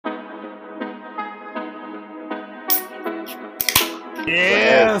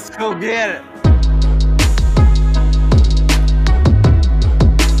Yeah, let's go get it.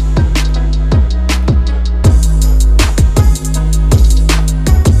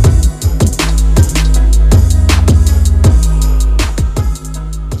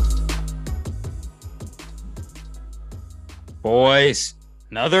 Boys,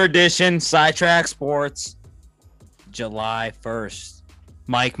 another edition, Sidetrack Sports, July 1st.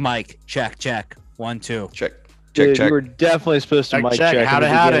 Mike, check. 1, 2. Check. Dude, you were definitely supposed to mic check How'd in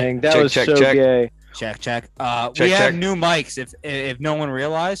it, the how'd it? beginning. That Check, was check, so check. gay. Check. Check, We have check. new mics. If no one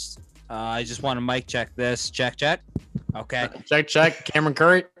realized, I just want to mic check this. Check. Okay. Check. Cameron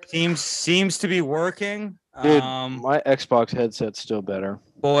Curry. Seems to be working. Dude, my Xbox headset's still better.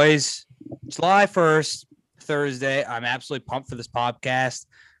 Boys, July 1st, Thursday. I'm absolutely pumped for this podcast.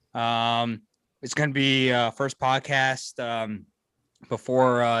 It's going to be first podcast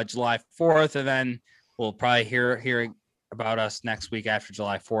before July 4th, and then we'll probably hear about us next week after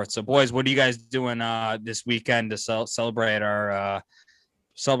July 4th. So, boys, what are you guys doing this weekend to celebrate our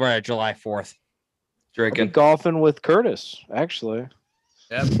July 4th? I'll be Drinking. golfing with Curtis, actually.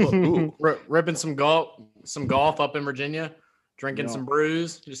 Yeah, ripping some golf up in Virginia, drinking some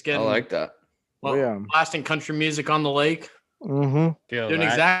brews, just I getting like that. blasting country music on the lake, Mm-hmm. doing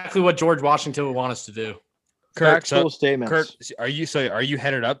exactly what George Washington would want us to do. Kurt, Factual statements. Kurt, are you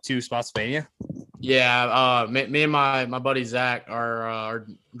headed up to Spotsylvania? Yeah, me and my buddy Zach are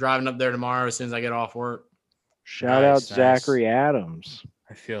driving up there tomorrow as soon as I get off work. Shout Nice, out Zachary Adams.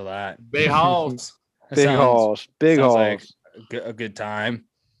 I feel that. Big Halls. That Big sounds- Halls. Big sounds Halls. like a good time.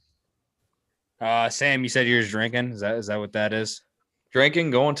 Sam, you said you were drinking. Is that what that is?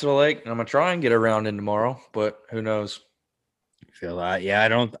 Drinking, going to the lake. I'm gonna try and get around in tomorrow, but who knows? I feel that. Yeah, I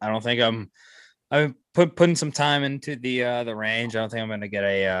don't think I'm putting some time into the range. I don't think I'm gonna get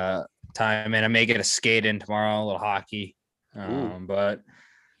a time in. I may get a skate in tomorrow, a little hockey. But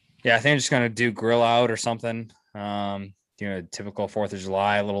yeah, I think I'm just gonna do grill out or something. Typical 4th of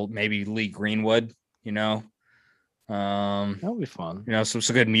July, a little maybe Lee Greenwood, That'll be fun. some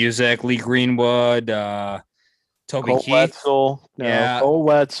good music, Lee Greenwood, Toby Cole Keith. Wetzel. No, Yeah. Cole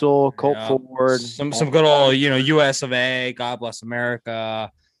Wetzel. Colt Yeah. Ford. Some good old, US of A, God Bless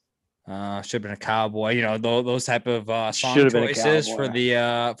America. Should have been a cowboy, those type of song Should have been a choices cowboy. for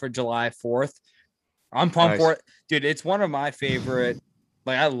the for July 4th. I'm pumped Nice. for it, dude. It's one of my favorite.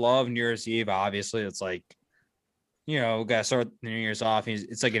 Like, I love New Year's Eve. Obviously, it's like, gotta start the New Year's off.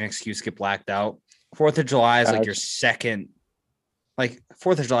 It's like an excuse to get blacked out. 4th of July is like your second. Like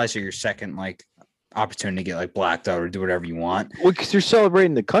 4th of July is your second opportunity to get blacked out or do whatever you want. Well, because you're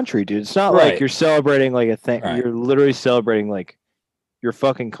celebrating the country, dude. It's not Right. like you're celebrating a thing. Right. You're literally celebrating your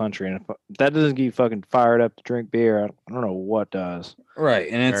fucking country. And if that doesn't get you fucking fired up to drink beer, I don't know what does. Right.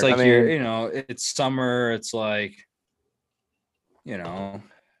 And it's Right. like I it's summer. It's like,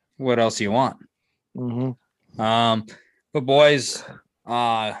 what else do you want? Mm-hmm. But boys,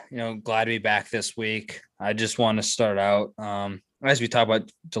 glad to be back this week. I just want to start out as we talk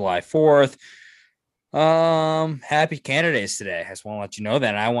about July 4th. Happy Canada Days today. I just want to let you know that.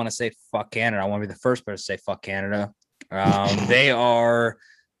 And I want to say fuck Canada. I want to be the first person to say fuck Canada. They are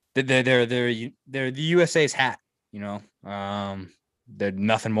they're the USA's hat, they're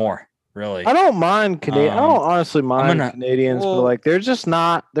nothing more, really. I don't mind Canadian. I don't honestly mind Canadians, well, but they're just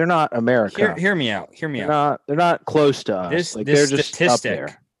not. They're not America. Hear me out. They're not close to us. They're just up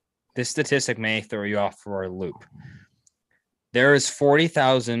there. This statistic may throw you off for a loop. There is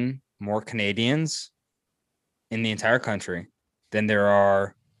 40,000 more Canadians in the entire country than there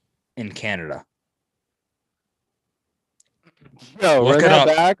are in Canada. No, Look run it that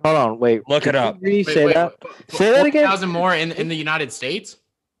up. back. Hold on, wait. Look it up. Say that. Say that again. 4,000 more in the United States?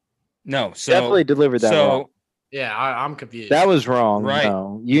 No, so Definitely delivered that wrong. Yeah, I'm confused. That was wrong. Right.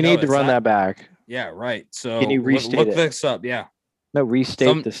 No, you need to it's run not. that back. Yeah, right. So Can you restate look it? this up? Yeah, No,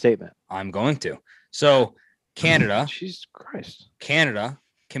 restate the statement. I'm going to. So Canada, Jesus Christ. Canada,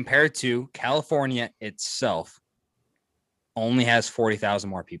 compared to California itself, only has 40,000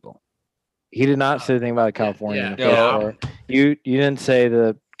 more people. He did not say anything about California. in the yeah. first part. You didn't say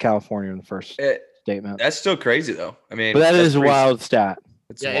the California in the first statement. That's still crazy though. I mean, But that that's is a pretty- wild stat.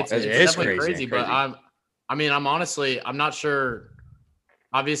 It's it is definitely crazy, but I'm honestly, I'm not sure.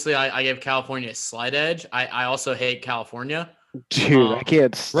 Obviously, I give California a slight edge. I also hate California. Dude, I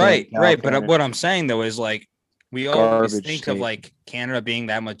can't stand Right. But California. what I'm saying though is we always Garbage think state. of Canada being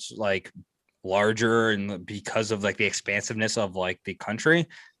that much larger and because of the expansiveness of the country.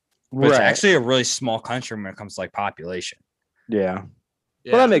 But it's actually a really small country when it comes to population. Yeah.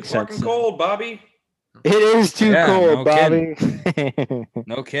 Yeah. Well, that makes Fucking sense. cold, Bobby. It is too Yeah, cold, no Bobby.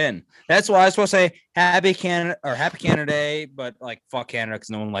 No kidding. That's why I was supposed to say happy Canada Day, but like fuck Canada because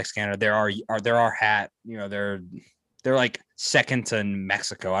no one likes Canada. There are hat. You know, they're like second to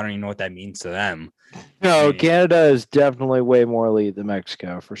Mexico. I don't even know what that means to them. No, Maybe. Canada is definitely way more elite than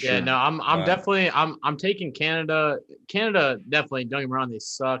Mexico for sure. Yeah, no, I'm Wow. definitely I'm taking Canada. Canada definitely, don't get me wrong, they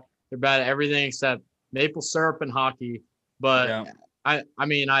suck. They're bad at everything except maple syrup and hockey. But Yeah. I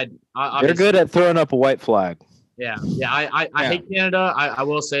mean I They're obviously, good at throwing up a white flag. yeah. I Yeah. hate Canada. I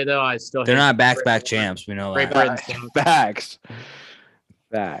will say though, I still They're hate not back-to-back Great champs. We know Great that. Britain. Facts.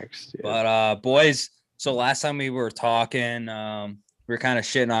 Facts. Dude. But boys, so last time we were talking, we were kind of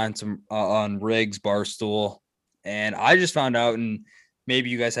shitting on some on Riggs Barstool, and I just found out, and maybe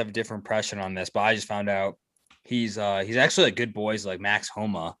you guys have a different impression on this, but I just found out he's actually like good boys like Max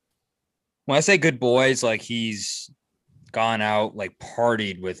Homa. When I say good boys, like he's gone out like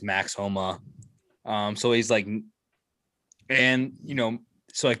partied with Max Homa. So he's like, and you know,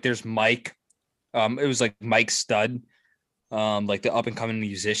 so like there's Mike. It was like Mike Stud, like the up and coming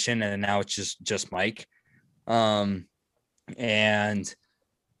musician, and now it's just Mike. And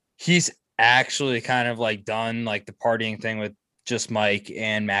he's actually kind of like done like the partying thing with just Mike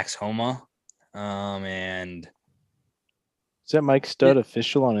and Max Homa. And Is that Mike Stud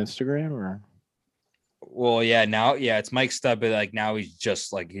official on Instagram or? well, yeah, now it's Mike Stud, but like now he's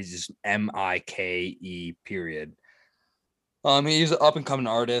just Mike period. He's an up and coming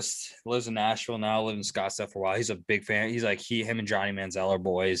artist, lives in Nashville now, lived in Scottsdale for a while. He's a big fan. He's like him and Johnny Manziel are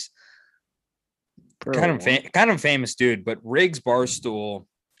boys. Kind of famous dude, but Riggs Barstool,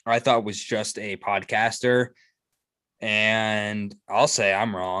 I thought was just a podcaster. And I'll say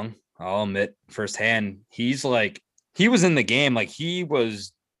I'm wrong. I'll admit firsthand. He was in the game. Like he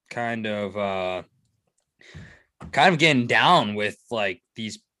was kind of getting down with like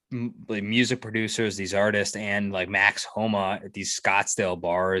these like music producers, these artists, and like Max Homa at these Scottsdale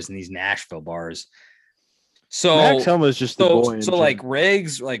bars and these Nashville bars. So Max Homa's just the boy. So like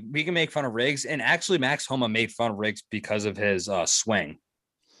Riggs, like we can make fun of Riggs, and actually Max Homa made fun of Riggs because of his swing.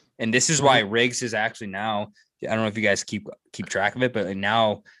 And this is why Riggs is actually now, I don't know if you guys keep track of it, but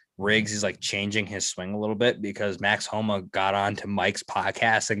now Riggs is like changing his swing a little bit because Max Homa got on to Mike's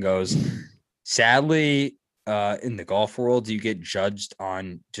podcast and goes, sadly, in the golf world, you get judged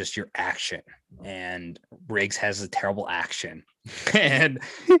on just your action, and Riggs has a terrible action. and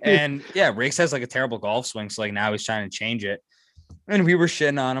yeah, Riggs has like a terrible golf swing. So like now he's trying to change it. And we were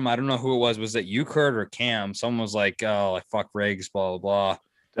shitting on him. I don't know who it was. Was it you, Kurt, or Cam? Someone was like, oh, like fuck Riggs, blah, blah,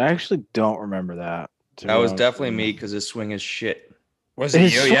 blah. I actually don't remember that. That was definitely me because his swing is shit. Was it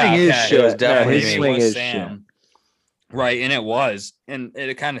His you? swing Yeah, is okay. shit. It was definitely his me. swing It was is Sam. Right, and it was. And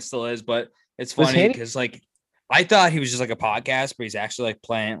it kind of still is, but it's Was funny Haney- because like I thought he was just like a podcast, but he's actually like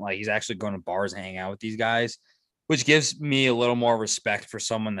playing, like he's actually going to bars and hanging out with these guys, which gives me a little more respect for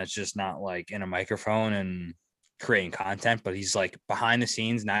someone that's just not like in a microphone and creating content, but he's like behind the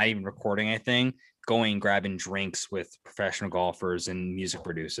scenes, not even recording anything, going grabbing drinks with professional golfers and music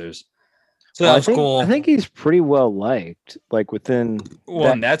producers. So Well, that was cool. I think he's pretty well liked, like within.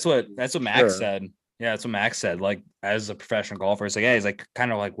 Well, and that's what Max Sure. said. Yeah, that's what Max said. Like as a professional golfer, it's like, yeah, he's like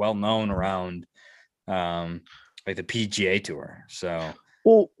kind of like well known around like the PGA tour. So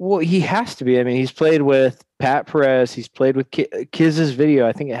Well, he has to be. I mean, he's played with Pat Perez. He's played with Kiz's video.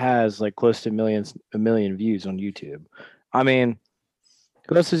 I think it has like close to a million views on YouTube. I mean,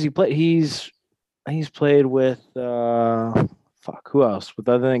 who else has he played? He's played with who else? With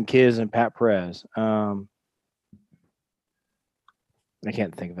other than Kiz and Pat Perez. I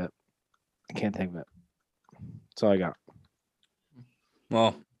can't think of it. That's all I got.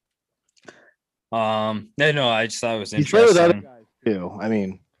 well, no, I just thought it was He's played with other interesting. guys too. I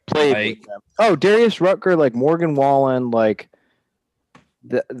mean, played Like- with them. Oh, Darius Rutger, like Morgan Wallen, like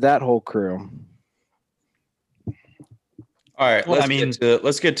that whole crew. All right, Well,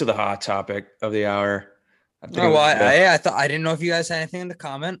 let's get to the hot topic of the hour. I think Oh, well, we- I thought I didn't know if you guys had anything to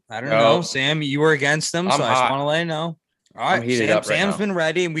comment. I don't No. know, Sam. You were against them, I'm so I just hot. want to let you know. All I'm right, heated up right Sam's now. been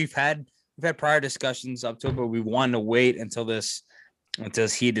ready, and we've had prior discussions up to it, but we wanted to wait until this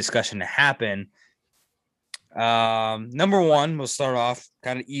heat discussion to happen. Number one, we'll start off,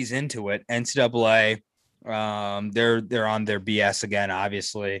 kind of ease into it. NCAA, they're on their BS again,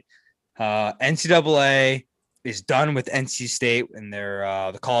 obviously. NCAA is done with NC State in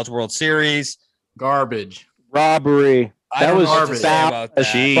their the College World Series. Garbage. Robbery. I That don't was know what to say foul about as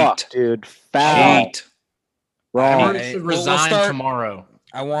that. Cheat. fuck, dude. Foul. Cheat. Wrong. I He mean, should we'll resign start- tomorrow.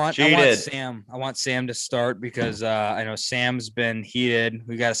 I want Cheated. Sam. I want Sam to start because I know Sam's been heated.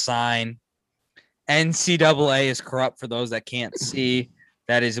 We got to sign. NCAA is corrupt for those that can't see.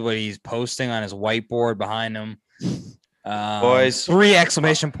 That is what he's posting on his whiteboard behind him. Boys. 3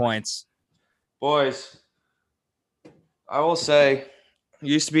 exclamation points. Boys, I will say,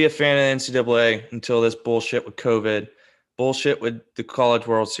 used to be a fan of the NCAA until this bullshit with COVID, bullshit with the College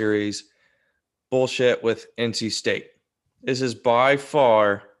World Series, bullshit with NC State. This is by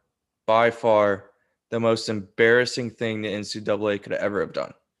far the most embarrassing thing the NCAA could ever have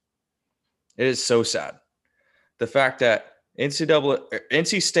done. It is so sad. The fact that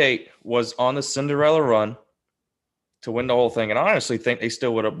NC State was on the Cinderella run to win the whole thing, and I honestly think they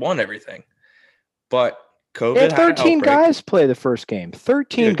still would have won everything. But COVID They had had an 13 outbreak. guys play the first game.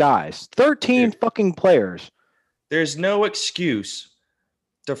 13 Dude. guys. 13 fucking players. There's no excuse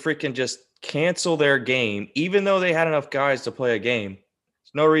to freaking just cancel their game, even though they had enough guys to play a game.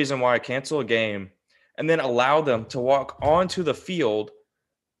 There's no reason why I cancel a game and then allow them to walk onto the field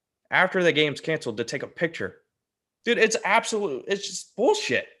after the game's canceled to take a picture. Dude, it's just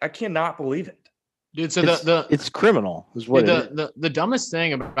bullshit. I cannot believe it. Dude, so It's criminal, is what it is. the dumbest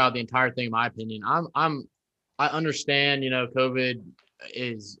thing about the entire thing, in my opinion, I understand, COVID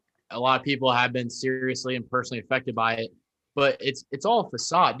is a lot of people have been seriously and personally affected by it, but it's all a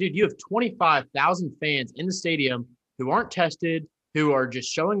facade. Dude, you have 25,000 fans in the stadium who aren't tested, who are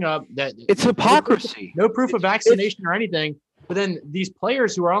just showing up. That It's hypocrisy. No proof of vaccination or anything. But then these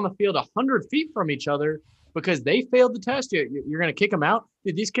players who are on the field 100 feet from each other because they failed the test, you're going to kick them out?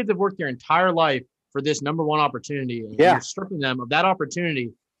 Dude, these kids have worked their entire life for this number one opportunity. And Yeah. you're stripping them of that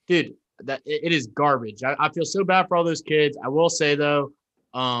opportunity. Dude, it is garbage. I feel so bad for all those kids. I will say, though,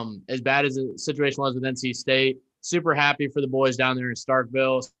 as bad as the situation was with NC State, super happy for the boys down there in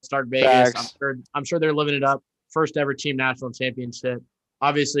Starkville, Stark Vegas. Facts. I'm sure they're living it up. First ever team national championship.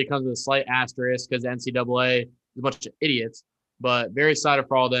 Obviously, it comes with a slight asterisk because the NCAA is a bunch of idiots. But very excited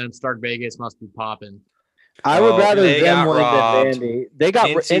for all of them. Stark Vegas must be popping. I would Oh, rather they them got win robbed. than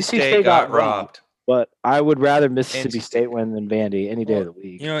Vandy. NC State got robbed, but I would rather Mississippi NC State win than Vandy any day of the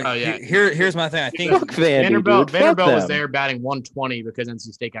week. You know, Oh, yeah. here's my thing. I think Fuck Vandy, Vanderbilt dude. Fuck was them. there batting 120 because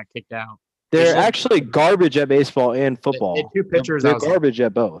NC State got kicked out. They're They- actually garbage at baseball and football. They had two pitchers. They're garbage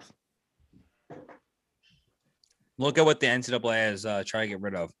at both. look at what the NCAA is trying to get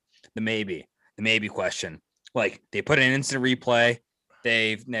rid of. The maybe question. Like they put an instant replay.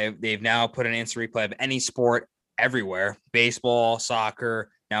 They've now put an instant replay of any sport everywhere. Baseball, soccer,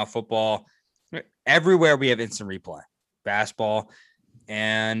 now football. Everywhere we have instant replay. Basketball.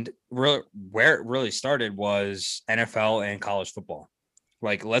 And where it really started was NFL and college football.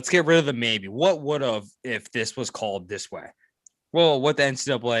 Like, let's get rid of the maybe. What would have if this was called this way? Well, what the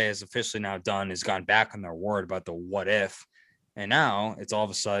NCAA has officially now done is gone back on their word about the what if. And now it's all of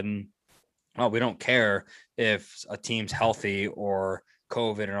a sudden, oh, we don't care if a team's healthy or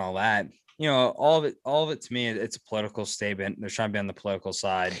COVID and all that. All of it to me, it's a political statement. They're trying to be on the political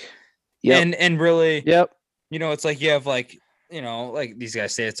side. Yep. And really, Yep. it's like you have like these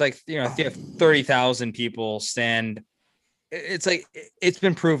guys say, it's like, if you have 30,000 people stand, it's like, it's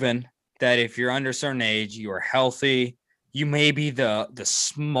been proven that if you're under a certain age, you are healthy, you may be the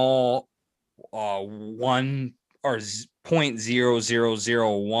small 1 or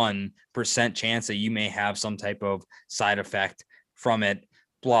 0.0001% chance that you may have some type of side effect from it,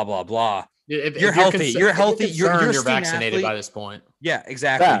 blah, blah, blah. If You're healthy. You're healthy. You're a student vaccinated athlete. by this point. Yeah,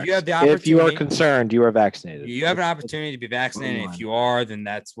 exactly. Facts. You have the opportunity. If you are concerned, you are vaccinated. You have an opportunity to be vaccinated. If you are, then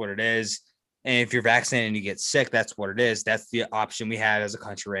that's what it is. And if you're vaccinated and you get sick, that's what it is. That's the option we have as a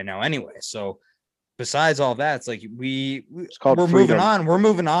country right now anyway. So besides all that, it's like we're called moving freedom. on. We're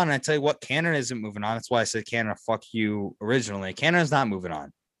moving on. And I tell you what, Canada isn't moving on. That's why I said Canada, fuck you originally. Canada's not moving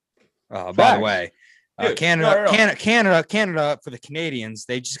on. By the Facts. way, Dude, Canada, no. Canada for the Canadians,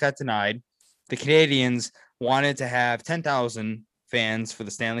 they just got denied. The Canadians wanted to have 10,000 fans for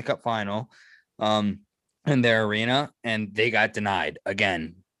the Stanley Cup final in their arena, and they got denied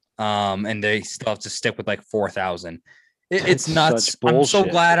again. And they still have to stick with like 4,000. It's That's nuts. such I'm so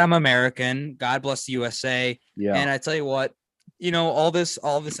bullshit. glad I'm American. God bless the USA. Yeah. And I tell you what, all this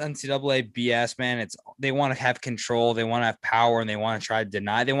NCAA BS, man, they want to have control, they want to have power, and they want to try to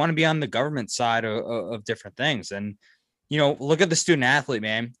deny. They want to be on the government side of different things. And look at the student athlete,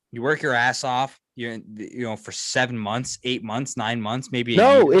 man. You work your ass off, for 7 months, 8 months, 9 months, maybe.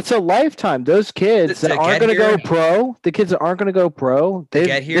 No, it's a lifetime. Those kids To that aren't get going to here- go pro, the kids that aren't going to go pro,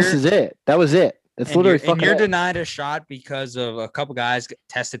 get here- this is it. That was it. That's and literally you're, and fucking you're it. denied a shot because of a couple guys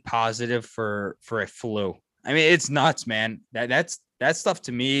tested positive for a flu. I mean, it's nuts, man. That stuff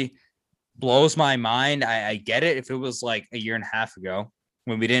to me blows my mind. I get it if it was like a year and a half ago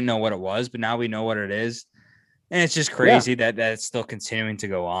when we didn't know what it was, but now we know what it is. And it's just crazy that it's still continuing to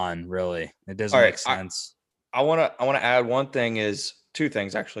go on. Really, it doesn't All right, make sense. I wanna add one thing is two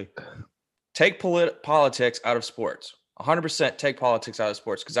things actually. Take politics out of sports. 100% take politics out of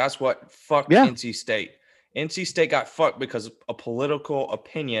sports because that's what fucked Yeah. NC State. NC State got fucked because of a political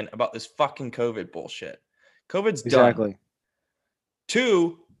opinion about this fucking COVID bullshit. COVID's done. Exactly.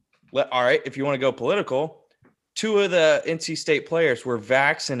 Two, all right, if you want to go political, 2 of the NC State players were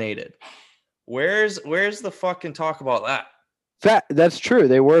vaccinated. Where's the fucking talk about that? That's true.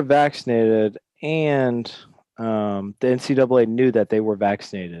 They were vaccinated, and the NCAA knew that they were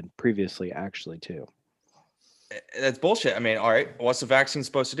vaccinated previously, actually, too. That's bullshit. I mean, all right, what's the vaccine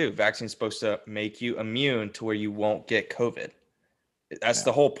supposed to do? Vaccine's supposed to make you immune to where you won't get COVID. That's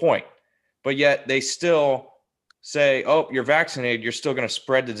the whole point. But yet they still say, oh, you're vaccinated, you're still going to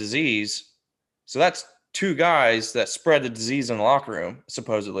spread the disease. So that's 2 guys that spread the disease in the locker room,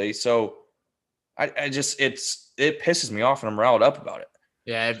 supposedly. So it pisses me off and I'm riled up about it.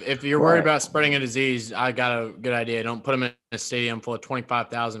 Yeah, if you're worried about spreading a disease, I got a good idea. Don't put them in a stadium full of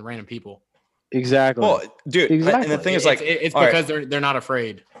 25,000 random people. Exactly. Well, dude, Exactly. and the thing is, like, it's because they're not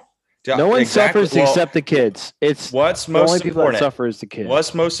afraid. No one suffers except the kids. It's what's the most only people important. that suffer is the kids.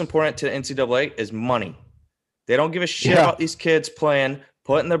 What's most important to the NCAA is money. They don't give a shit about these kids playing,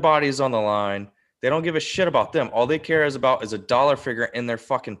 putting their bodies on the line. They don't give a shit about them. All they care is about is a dollar figure in their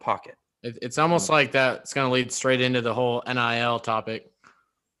fucking pocket. It's almost like that. It's going to lead straight into the whole NIL topic.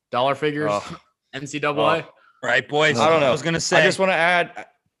 Dollar figures, NCAA. Right, boys. I don't know. I was gonna say. I just want to add,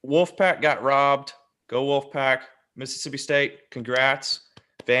 Wolfpack got robbed. Go Wolfpack. Mississippi State, congrats.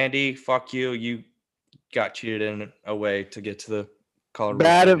 Vandy, fuck you. You got cheated in a way to get to the college.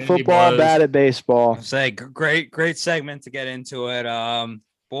 Bad at football, bad at baseball. Say great segment to get into it.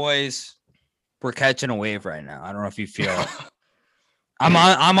 Boys, we're catching a wave right now. I don't know if you feel it. I'm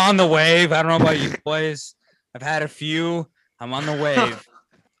on the wave. I don't know about you boys. I've had a few. I'm on the wave.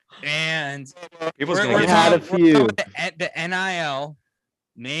 And we're had a few. The NIL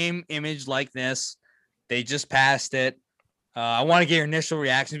name, image, likeness. They just passed it. I want to get your initial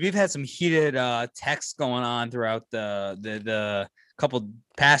reactions. We've had some heated texts going on throughout the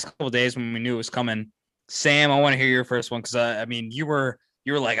past couple days when we knew it was coming. Sam, I want to hear your first one because I mean you were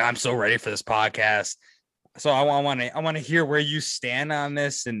like, I'm so ready for this podcast. So I want to hear where you stand on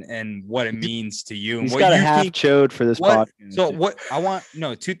this and what it means to you. And He's what got a you half think, chode for this podcast. So what I want,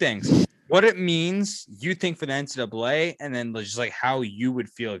 no, 2 things. What it means you think for the NCAA, and then just like how you would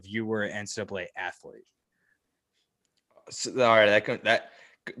feel if you were an NCAA athlete. So, all right,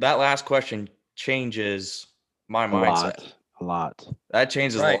 that last question changes my mindset. A lot. That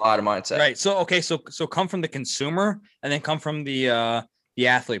changes a lot of mindset. Right. So okay. So come from the consumer, and then come from the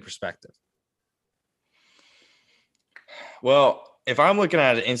athlete perspective. Well, if I'm looking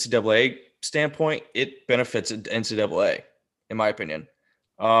at an NCAA standpoint, it benefits NCAA, in my opinion,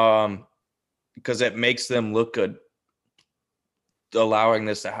 because it makes them look good. Allowing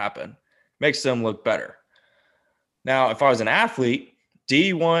this to happen makes them look better. Now, if I was an athlete,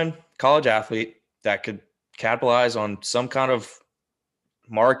 D1 college athlete that could capitalize on some kind of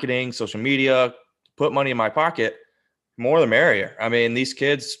marketing, social media, put money in my pocket, more the merrier. I mean, these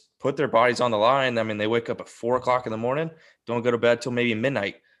kids put their bodies on the line. I mean, they wake up at 4:00 in the morning, don't go to bed till maybe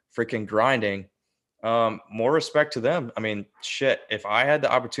midnight, freaking grinding. More respect to them. I mean, shit, if I had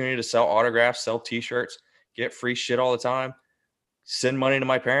the opportunity to sell autographs, sell t-shirts, get free shit all the time, send money to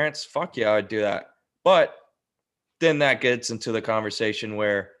my parents, fuck yeah, I'd do that. But then that gets into the conversation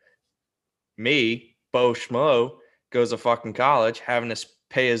where me, Bo Schmo, goes to fucking college, having to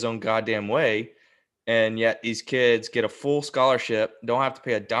pay his own goddamn way, and yet these kids get a full scholarship, don't have to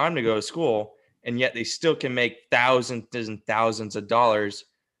pay a dime to go to school, and yet they still can make thousands and thousands of dollars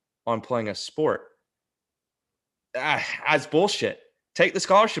on playing a sport. That's bullshit. Take the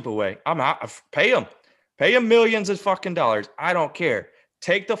scholarship away. I'm out. Pay them millions of fucking dollars. I don't care.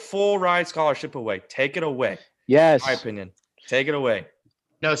 Take the full ride scholarship away. Take it away. Yes. In my opinion. Take it away.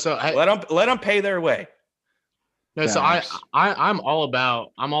 No, so let them pay their way. No, so I'm all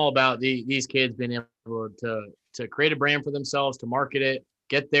about these kids being able to create a brand for themselves, to market it,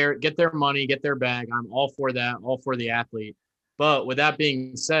 get their money, get their bag. I'm all for that, all for the athlete. But with that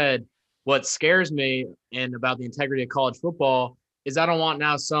being said, what scares me and about the integrity of college football is I don't want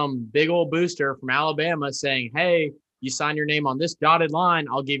now some big old booster from Alabama saying, hey, you sign your name on this dotted line,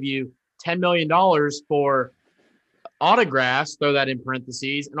 I'll give you $10 million for autographs, throw that in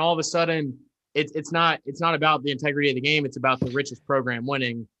parentheses, and all of a sudden it's not about the integrity of the game, it's about the richest program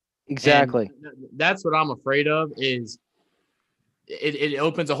winning. Exactly. And that's what I'm afraid of, is it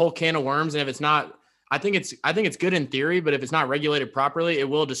opens a whole can of worms. And if it's not, I think it's good in theory, but if it's not regulated properly, it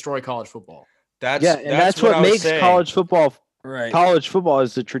will destroy college football. That's what makes college football right. College football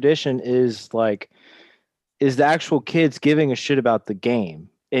is the tradition, is like is the actual kids giving a shit about the game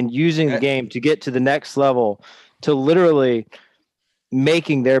and using the game to get to the next level, to literally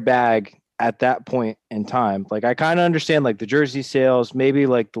making their bag at that point in time. Like, I kind of understand like the jersey sales, maybe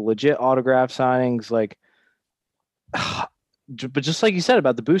like the legit autograph signings, like, but just like you said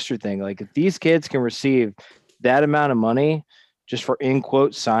about the booster thing, like if these kids can receive that amount of money just for in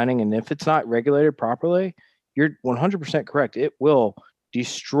quote signing, and if it's not regulated properly, you're 100% correct. It will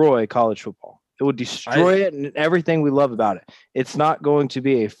destroy college football. It will destroy it and everything we love about it. It's not going to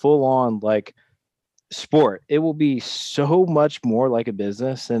be a full on like sport. It will be so much more like a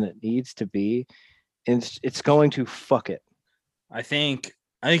business than it needs to be. And it's going to fuck it. I think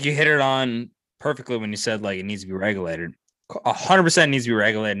you hit it on perfectly when you said like it needs to be regulated. 100% needs to be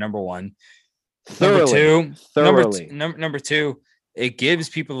regulated. Number one. Thoroughly. Number two, it gives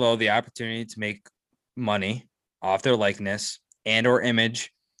people though the opportunity to make money off their likeness and or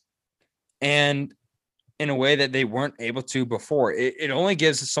image, and in a way that they weren't able to before. It only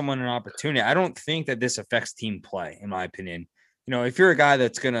gives someone an opportunity. I don't think that this affects team play, in my opinion. You know, if you're a guy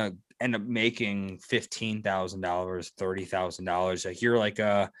that's gonna end up making $15,000, $30,000, like you're like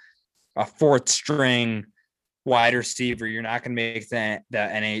a fourth string wide receiver, you're not going to make the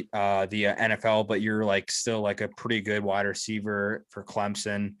NFL, but you're like still like a pretty good wide receiver for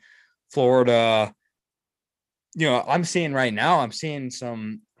Clemson, Florida. You know, I'm seeing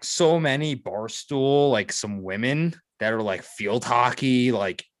so many Barstool, like some women that are like field hockey,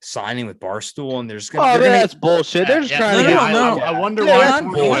 like signing with Barstool, and there's gonna. That's bullshit. They're just trying to get. I wonder why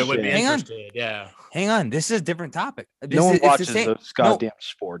Troy would be interested. Yeah. Hang on, this is a different topic. No one watches those goddamn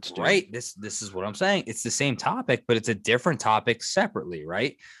sports, dude. Right? This is what I'm saying. It's the same topic, but it's a different topic separately,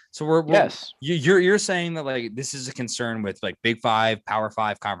 right? So you're saying that like this is a concern with like Big Five, Power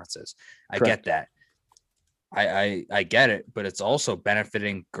Five conferences. I get that. I get it, but it's also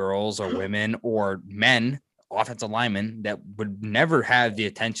benefiting girls or women or men, offensive linemen that would never have the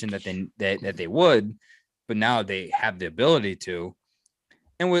attention that they would, but now they have the ability to.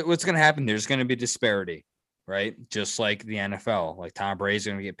 And what's going to happen? There's going to be disparity, right? Just like the NFL, like Tom Brady's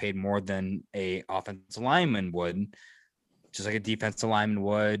going to get paid more than a offensive lineman would, just like a defensive lineman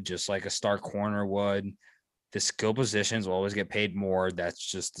would, just like a star corner would. The skill positions will always get paid more. That's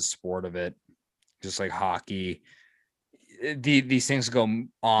just the sport of it. Just like hockey, these things go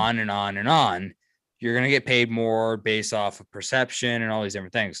on and on and on. You're going to get paid more based off of perception and all these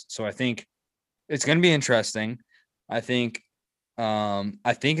different things. So I think it's going to be interesting. I think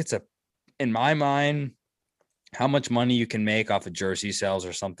it's in my mind, how much money you can make off of jersey sales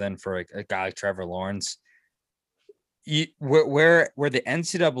or something for a guy like Trevor Lawrence. Where the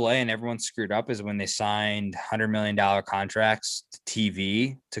NCAA and everyone screwed up is when they signed $100 million contracts to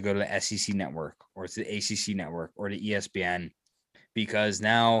TV to go to the SEC network or to the ACC network or to ESPN, because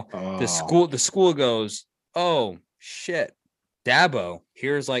now the school goes, oh shit, Dabo,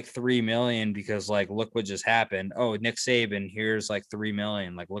 here's like 3 million because like look what just happened. Oh, Nick Saban, here's like 3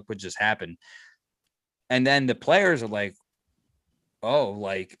 million. Like look what just happened. And then the players are like, oh,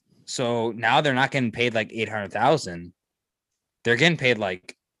 like, so now they're not getting paid like 800,000. They're getting paid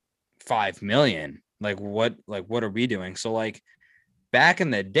like 5 million. Like what are we doing? So like back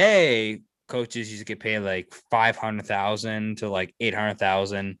in the day, coaches used to get paid like 500,000 to like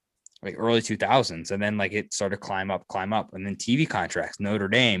 800,000, like early 2000s. And then like it started climb up. And then TV contracts, Notre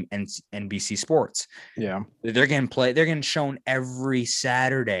Dame and NBC Sports. Yeah. They're getting shown every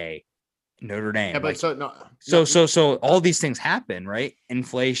Saturday. Notre Dame. Yeah, but so all these things happen, right?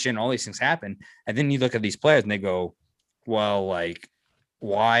 Inflation, all these things happen. And then you look at these players and they go, well, like,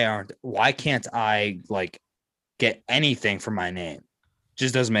 why can't I like get anything for my name?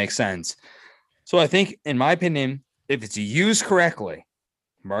 Just doesn't make sense. So I think, in my opinion, if it's used correctly,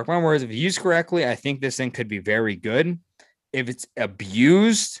 mark my words, if it's used correctly, I think this thing could be very good. If it's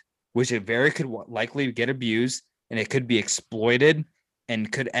abused, which it very could likely get abused, and it could be exploited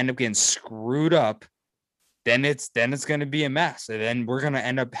and could end up getting screwed up, then it's going to be a mess. And then we're going to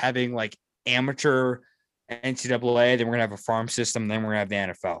end up having like amateur NCAA, then we're going to have a farm system, then we're going to have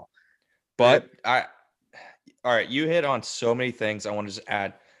the NFL. But all right, you hit on so many things. I want to just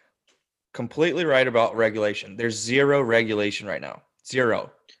add, completely right about regulation. There's zero regulation right now.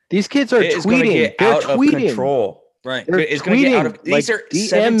 Zero. These kids are tweeting. They're out tweeting. Of control. Right. It's going to get out of. These are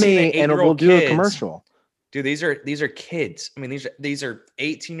DM me and we'll do a commercial. Dude, these are kids. I mean, these are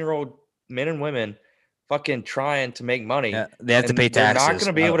 18-year-old men and women fucking trying to make money. Yeah, they have to pay taxes. They're not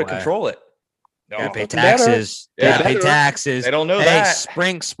going to be able to control it. Gotta pay fucking better. taxes. Yeah. Gotta pay Better. taxes. They don't know Hey,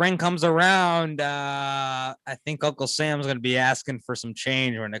 that. spring comes around. I think Uncle Sam's gonna be asking for some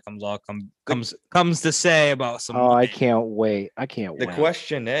change when it comes to say about some. Oh, I money. can't wait. I can't The wait.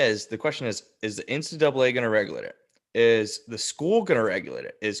 question is the NCAA going to regulate it? Is the school going to regulate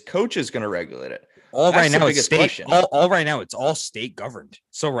it? Is coaches going to regulate it? All That's right the now it's biggest state. question. All right now it's all state governed.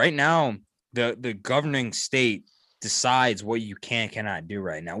 So right now the governing state decides what you cannot do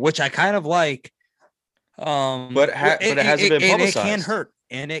right now, which I kind of like. But it hasn't been and publicized. it can hurt.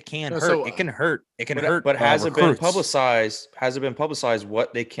 And it can No, hurt. so, It can hurt. It can But, hurt. but has it been recruits. publicized? Has it been publicized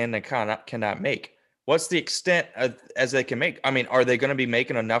what they can and cannot make? What's the extent as they can make? I mean, are they going to be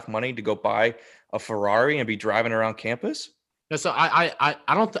making enough money to go buy a Ferrari and be driving around campus? no, so I don't. I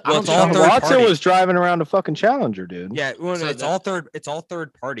Well, don't it's think all Sean third Watson party. was driving around a fucking Challenger, dude. Yeah, well, So it's all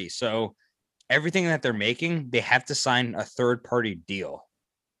third party. So everything that they're making, they have to sign a third party deal.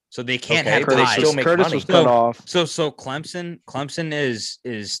 So they can't Okay, have but they ties. still make Curtis money. was cut off. So Clemson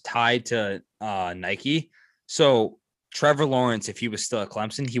is tied to Nike. So Trevor Lawrence, if he was still at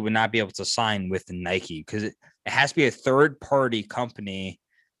Clemson, he would not be able to sign with Nike because it has to be a third party company.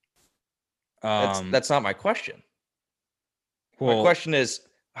 That's not my question. Well, My question is,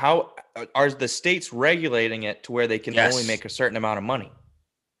 how are the states regulating it to where they can only Yes. make a certain amount of money?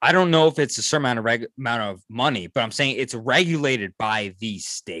 I don't know if it's a certain amount of money, but I'm saying it's regulated by the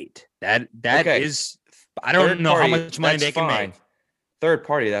state. That Okay. is, I don't Third know how party, much money that's they can fine. make. Third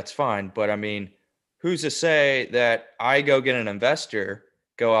party, that's fine. But I mean, who's to say that I go get an investor,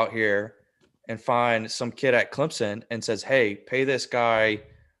 go out here and find some kid at Clemson and says, hey, pay this guy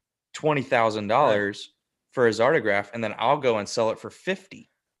 $20,000 for his autograph, and then I'll go and sell it for 50.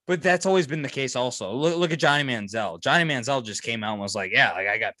 But that's always been the case also. Look at Johnny Manziel. Johnny Manziel just came out and was like, yeah, like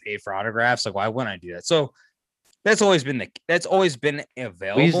I got paid for autographs. Like, why wouldn't I do that? So that's always been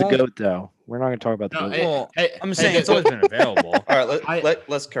available. We use the GOAT, though. We're not going to talk about the No, GOAT. hey, Well, hey, I'm hey, saying it's hey, always been available. All right, I-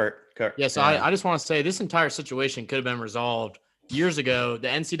 let's Kurt. Yeah, so I just want to say this entire situation could have been resolved years ago. The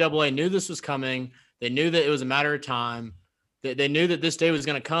NCAA knew this was coming. They knew that it was a matter of time. They knew that this day was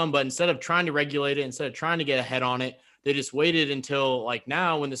going to come, but instead of trying to regulate it, instead of trying to get ahead on it, they just waited until like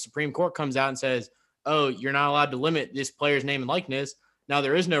now when the Supreme Court comes out and says, oh, you're not allowed to limit this player's name and likeness. Now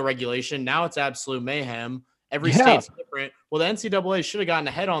there is no regulation. Now it's absolute mayhem. Every Yeah. state's different. Well, the NCAA should have gotten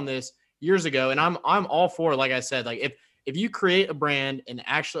ahead on this years ago. And I'm all for, like I said, like if you create a brand and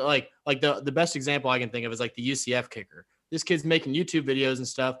actually like the best example I can think of is like the UCF kicker. This kid's making YouTube videos and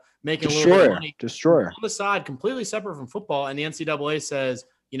stuff, making a little bit of money Destroyer. on the side, completely separate from football. And the NCAA says,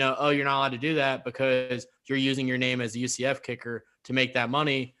 you know, oh, you're not allowed to do that because you're using your name as a UCF kicker to make that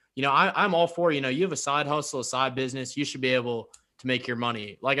money. You know, I'm all for, you know, you have a side hustle, a side business. You should be able to make your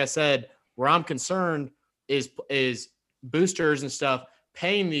money. Like I said, where I'm concerned is boosters and stuff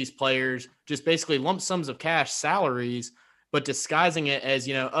paying these players just basically lump sums of cash salaries, but disguising it as,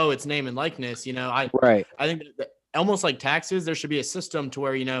 you know, oh, it's name and likeness. You know, I think that almost like taxes, there should be a system to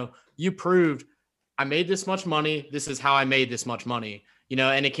where, you know, you proved I made this much money. This is how I made this much money, you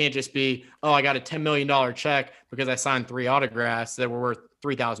know, and it can't just be, oh, I got a $10 million check because I signed 3 autographs that were worth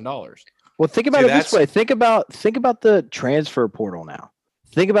 $3,000. Well, think about it this way. Think about the transfer portal now.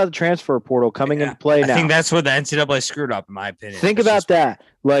 Think about the transfer portal coming into play now. I think that's where the NCAA screwed up, in my opinion. Think about that.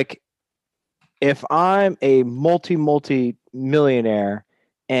 Like, if I'm a multi-millionaire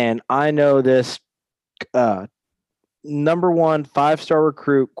and I know this number 1 5-star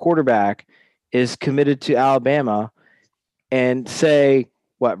recruit quarterback is committed to Alabama, and say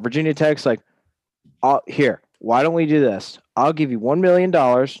what Virginia Tech's like, here, why don't we do this? I'll give you $1 million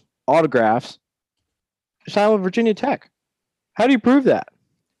autographs. Sign with Virginia Tech. How do you prove that?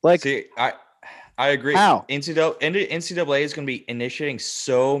 Like, see, I agree. How? NCAA is going to be initiating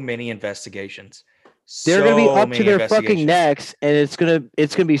so many investigations. They're going to be up to their fucking necks, and it's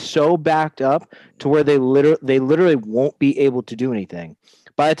gonna be so backed up to where they literally won't be able to do anything.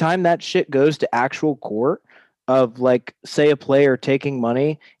 By the time that shit goes to actual court of, like, say a player taking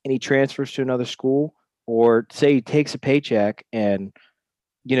money and he transfers to another school, or say he takes a paycheck and,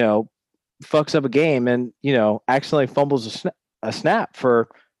 you know, fucks up a game and, you know, accidentally fumbles a snap for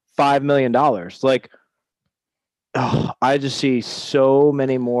 $5 million. Like, I just see so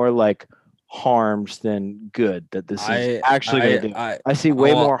many more like harms than good that this is actually going to do. I see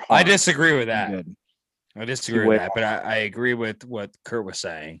way more harm. I disagree with that. Good. I disagree with that, but I agree with what Kurt was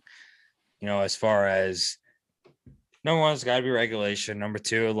saying. You know, as far as number 1, it's got to be regulation. Number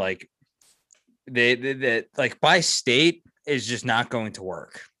 2, like they like by state is just not going to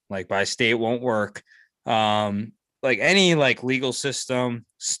work. Like by state won't work. Like any like legal system,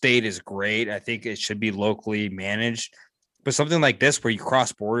 state is great. I think it should be locally managed. But something like this, where you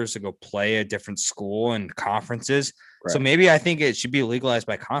cross borders to go play a different school and conferences. So Right. maybe I think it should be legalized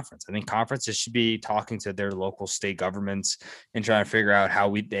by conference. I think conferences should be talking to their local state governments and trying to figure out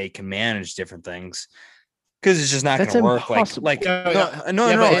how they can manage different things. Because it's just not going That's to work. impossible. Like Yeah, no, yeah. no,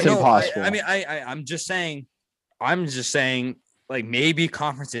 Yeah, no, but it's no. impossible. I mean, I'm just saying, like maybe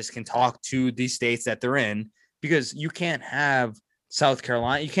conferences can talk to these states that they're in, because you can't have South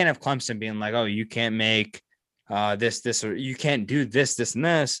Carolina, you can't have Clemson being like, oh, you can't make this, or you can't do this, and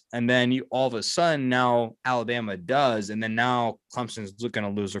this, and then you all of a sudden now Alabama does, and then now Clemson's going to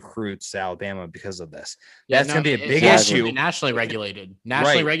lose recruits to Alabama because of this. That's going to be a big Exactly. issue. Nationally regulated.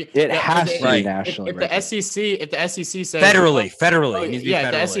 Nationally Right. regulated. It has to Right. be nationally If the regulated. SEC says Federally, oh, it needs to be yeah,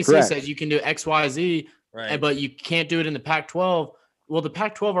 federally. the SEC Correct. says you can do X, Y, Z, Right. but you can't do it in the Pac-12. Well, the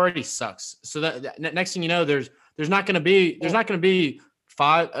Pac-12 already sucks. So that next thing you know, there's not going to be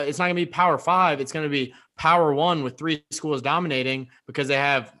five. It's not going to be Power Five. It's going to be Power One with 3 schools dominating because they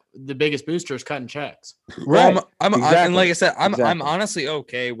have the biggest boosters cutting checks. Right. Well, I'm and Exactly. like I said, I'm Exactly. honestly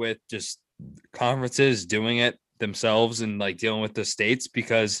okay with just conferences doing it themselves and like dealing with the states,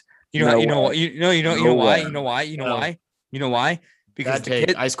 because you know No why, way. you know No why, way. you know why, because Bad the take,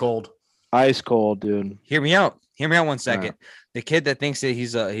 kid, ice cold. Ice cold, dude. hear me out 1 second. The kid that thinks that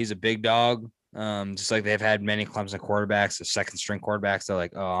he's a big dog, just like they've had many Clemson quarterbacks, the second string quarterbacks, they're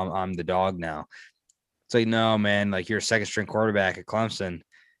like, oh, I'm the dog now. It's like, no, man, like you're a second string quarterback at Clemson.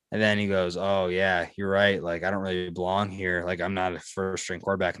 And then he goes, oh, yeah, you're right. Like, I don't really belong here. Like, I'm not a first string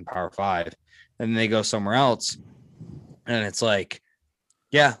quarterback in Power 5. And then they go somewhere else. And it's like,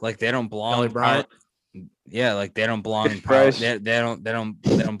 yeah, like they don't belong. Kelly in Power, Bryant. yeah, like they don't belong in Rich Power. Price. They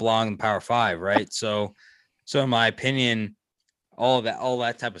don't belong in Power 5, right? So in my opinion, all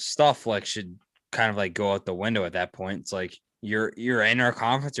that type of stuff like should kind of like go out the window at that point. It's like you're in our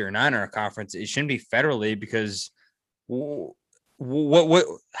conference or you're not in our conference. It shouldn't be federally, because what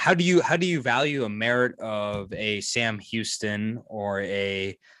how do you value a merit of a Sam Houston or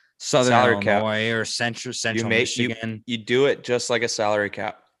a Southern Salary cap. Illinois or Central Michigan? You do it just like a salary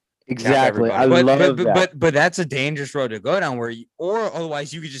cap. Exactly. I everybody. love that. But that's a dangerous road to go down, or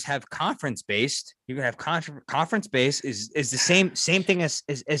otherwise you could just have conference based. You can have conference based is the same thing as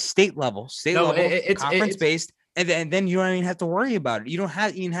state level, conference based, and then you don't even have to worry about it. You don't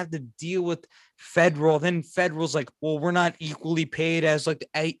even have to deal with federal. Then federal's like, well, we're not equally paid as like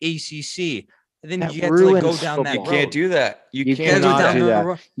the ACC. And then That you have to like go ruins down that football. road. You can't do that. You can't cannot do that. do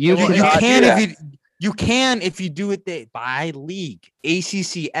that. You Well, cannot can do if that. you can if you do it by league,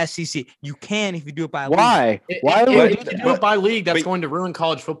 ACC, SEC. You can if you do it by league. Why? Why would If you do it by league, that's but- going to ruin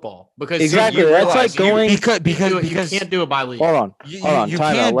college football because Exactly. you That's realize like going. Because you can't do it by league. Hold on. You Hold on,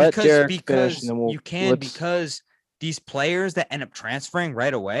 time can out. Let because Derek finish, and then we'll- you can let's- because these players that end up transferring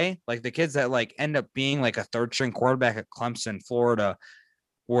right away, like the kids that like end up being like a third string quarterback at Clemson, Florida,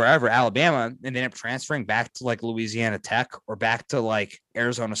 wherever, Alabama, and they end up transferring back to like Louisiana Tech or back to like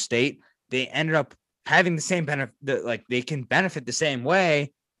Arizona State, they ended up having the same benefit, like they can benefit the same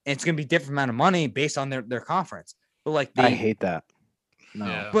way, and it's going to be different amount of money based on their conference. But like I hate that. No.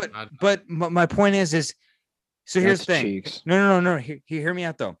 Yeah. but my point is so here's That's the thing. cheeks. No. Hear me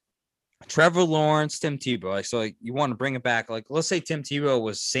out though. Trevor Lawrence, Tim Tebow. Like, so like you want to bring it back. Like, let's say Tim Tebow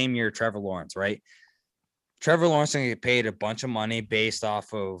was same year Trevor Lawrence, right? Trevor Lawrence going to get paid a bunch of money based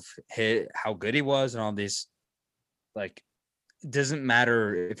off of how good he was and all these. Like, it doesn't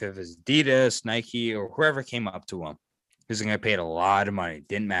matter if it was Adidas, Nike, or whoever came up to him. He's going to get paid a lot of money.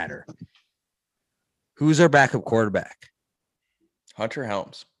 Didn't matter. Who's our backup quarterback? Hunter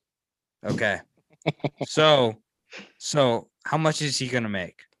Helms. Okay. So how much is he going to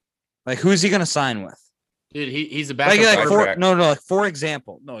make? Like, who's he going to sign with? Dude, he's a backup. Like quarterback. for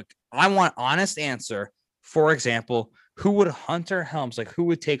example, I want honest answer. For example, who would Hunter Helms, like who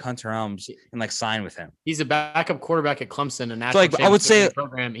would take Hunter Helms and like sign with him? He's a backup quarterback at Clemson, a national like, I would say- championship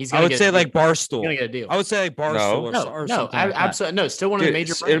program. He's I gonna would get say a like deal. He's Barstool. gonna get a deal. I would say like Barstool or, or no, something like that. absolutely no. Still one of the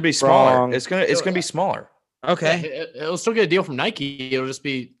major. It'll brands. be smaller. Wrong. It's gonna be smaller. Okay. Yeah, it'll still get a deal from Nike. It'll just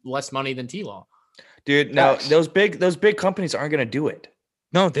be less money than T-Law. Dude, no, Facts. those big companies aren't gonna do it.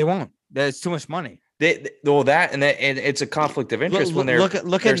 No, they won't. That's too much money. Well, and it's a conflict of interest when they're look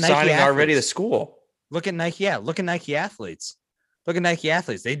they're at Nike signing already to athletes. school. Look at Nike. Yeah, look at Nike athletes. Look at Nike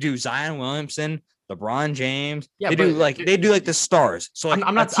athletes. They do Zion Williamson, LeBron James. Yeah, they but do like the stars. So like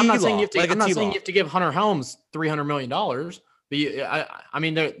I'm not saying you have to. like a I'm not saying T-Law. you have to give Hunter Helms $300 million. But I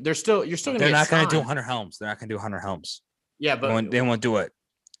mean, you're still gonna. They're get not going to do signed. Hunter Helms. They're not going to do Hunter Helms. Yeah, They won't do it.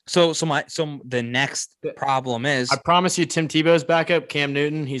 So the next problem is, I promise you, Tim Tebow's backup, Cam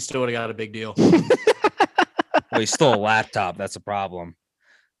Newton, he still would have got a big deal. well, he's still a laptop. That's a problem.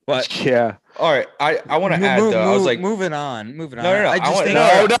 But Yeah. All right, I want to add though. I was like, moving on. no. I just think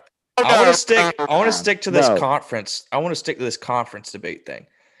I want to stick. I want to stick to this No. conference. I want to stick to this conference debate thing.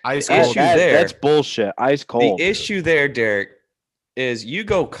 Ice The cold. issue there- That's bullshit. Ice cold. The issue there, Derek, is you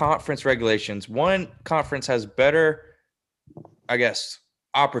go conference regulations. One conference has better, I guess,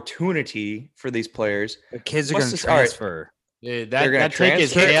 opportunity for these players. the kids are What's going to this- all right. transfer. Dude, They're going that to take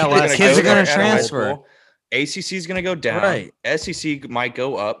is transfer. ALS. Kids are gonna to transfer. local. ACC is going to go down. Right. SEC might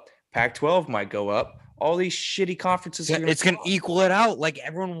go up. Pac-12 might go up. All these shitty conferences. It's going to equal it out like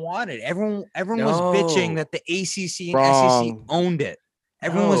everyone wanted. Everyone was bitching No. that the ACC and Wrong. SEC owned it.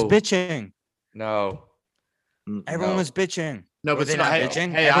 Everyone was No. bitching. No. Everyone No. was bitching. No, Were but they it's not not- hey,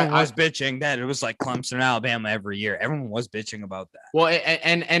 bitching? hey, Everyone I- was bitching that it was like Clemson and Alabama every year. Everyone was bitching about that. Well,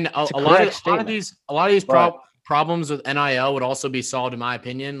 and a It's a lot correct of these But- problems with NIL would also be solved, in my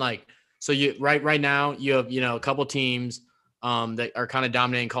opinion. Like, so you right now you have a couple teams that are kind of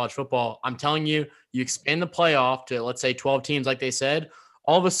dominating college football. I'm telling you, you expand the playoff to, let's say, 12 teams, like they said.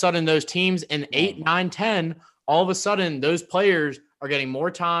 All of a sudden, those teams in 8, 9, 10, all of a sudden, those players are getting more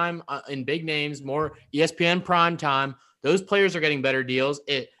time in big names, more ESPN prime time. Those players are getting better deals.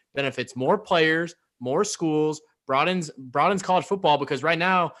 It benefits more players, more schools, broadens college football, because right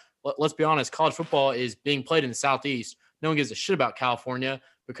now, let's be honest, college football is being played in the Southeast. No one gives a shit about California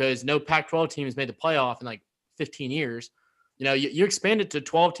because no Pac-12 team has made the playoff in like 15 years. You expand it to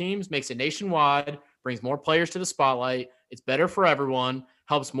 12 teams, makes it nationwide, brings more players to the spotlight. It's better for everyone,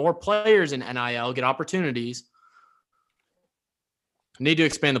 helps more players in NIL get opportunities. Need to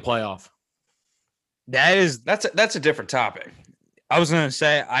expand the playoff. That's a different topic. I was gonna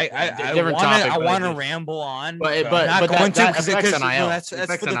say I Different topic, but want to it- ramble on, but I'm not going that to because affects NIL. that's It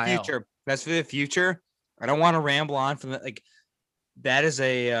affects for the NIL. future. That's for the future. I don't want to ramble on from the like. That is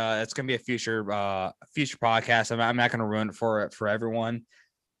that's gonna be a future podcast. I'm not gonna ruin it for everyone.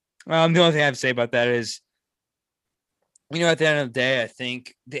 The only thing I have to say about that is, at the end of the day, I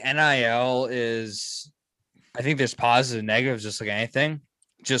think the NIL is. I think there's positives and negatives, just like anything.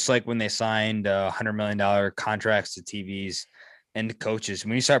 Just like when they signed $100 million contracts to TVs and to coaches.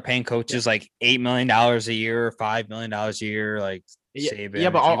 When you start paying coaches like $8 million a year, $5 million a year, like Saban, Yeah,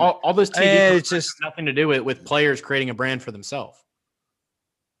 but all those TV it's contracts just have nothing to do with players creating a brand for themselves.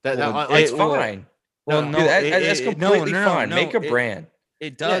 It's fine. well, Dude, no, that's completely fine. Make a brand.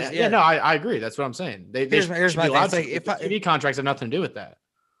 It does. Yeah, no, I agree. That's what I'm saying. They Here's should my be thing. allowed It's like to. if TV contracts have nothing to do with that.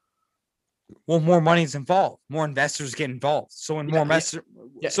 Well, more money's involved. More investors get involved. So when more investors,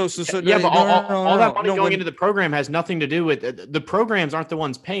 yeah, so Yeah, but all that money going when- into the program has nothing to do with the programs. Aren't the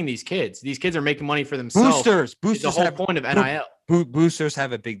ones paying these kids. These kids are making money for themselves. boosters. It's the Boosters whole have point of NIL. boosters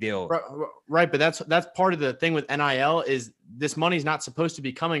have a big deal. Right, but that's part of the thing with NIL is this money's not supposed to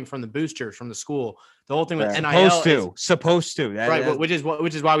be coming from the boosters from the school. The whole thing with Right. NIL Supposed to. right, which is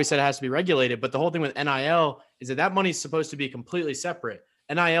why we said it has to be regulated. But the whole thing with NIL is that money's supposed to be completely separate.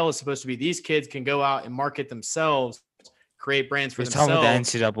 NIL is supposed to be these kids can go out and market themselves, create brands for You're talking about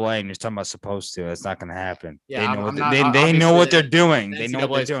themselves. the NCAA, and you're talking about supposed to. That's not going to happen. Yeah, they I'm know what not- they obviously know what the they're doing. The They know what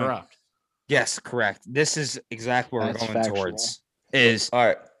NCAA they're is doing. corrupt. Yes, correct. This is exactly what That's we're going factual. towards. Is All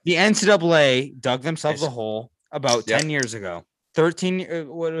right. the NCAA dug themselves a Yes. hole about Yep. 10 years ago. 13,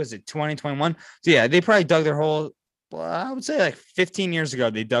 what was it, 2021? So yeah, they probably dug their hole. Well, I would say like 15 years ago,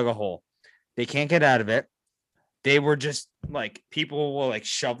 they dug a hole. They can't get out of it. They were just like people were like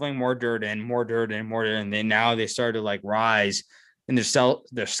shoveling more dirt in, and then now they started to like rise, and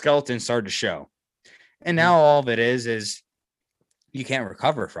their skeletons started to show. And now all of it is you can't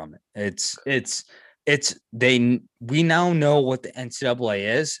recover from it. We now know what the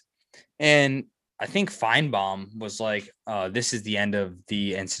NCAA is, and I think Feinbaum was like, "This is the end of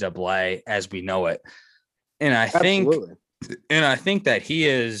the NCAA as we know it," and I Absolutely. think that he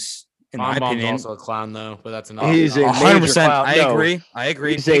is, in my Feinbaum's opinion, also a clown though, but that's another. He's a 100%. clown. I No, agree. I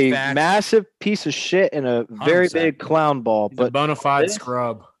agree. He's Big a facts. massive piece of shit and a very 100%. big clown ball, He's a but bona fide this-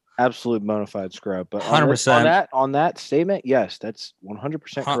 scrub. absolute bona fide scrub. But 100%. on that statement, yes, that's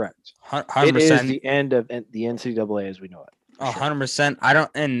 100% Hun- correct. 100%. It is the end of the NCAA as we know it. for sure. 100%.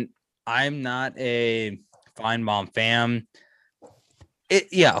 I'm not a Feinbaum fan.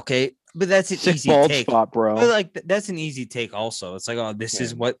 Okay, but that's an Sick easy bald take. spot, bro. But like that's an easy take. Also, it's like, oh, this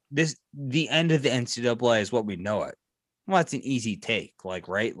is Yeah. what the end of the NCAA is what we know it. Well, that's an easy take. Like,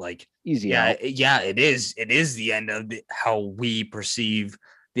 right? Like, Easy out. it is. It is the end of how we perceive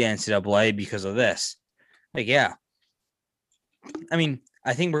the NCAA because of this. Like, yeah. I mean,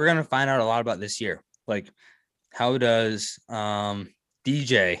 I think we're gonna find out a lot about this year. Like, how does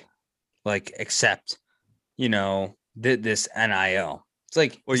DJ like accept, this NIL? It's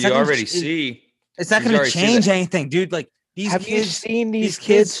like Well, it's you not gonna already ch- see. It's not you going to already see change that. anything, dude. Like Have you kids, seen these these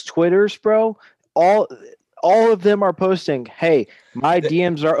kids- kids' Twitters, bro? All of them are posting, "Hey, my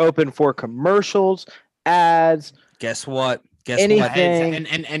DMs are open for commercials, ads, guess what? Guess Anything- what?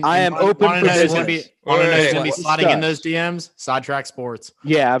 Hey, and I am open wanna for know who's gonna business. be want to know who's Wait, gonna be what- sliding in those Discuss. DMs. Sidetrack Sports.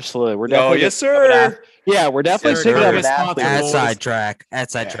 Yeah, absolutely. We're Oh, definitely yes, gonna pick up an sir. Yeah, we're definitely Yes, picking sir. up an Responsible. athlete. At Boys. sidetrack.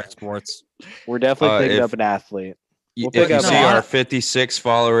 At sidetrack sports. We're definitely picking if- up an athlete. We'll If pick you up see an our athlete. 56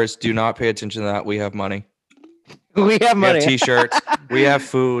 followers, do not pay attention to that. We have money. We have We have money. T-shirts. We have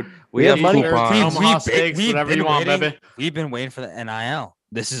food. We We have have money. coupons. Omaha Steaks, whatever you want, baby. We've been waiting for the NIL.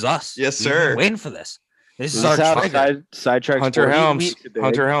 This is us. Yes, We've been sir. waiting for this. This is This is our how trigger. sidetrack Hunter sports Helms. is big.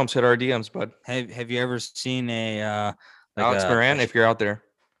 Hunter Helms hit our DMs, bud. Have you ever seen a Alex Moran, if you're out there.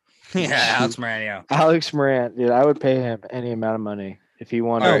 yeah, Alex Moran, yeah. Alex Morant, dude, I would pay him any amount of money if he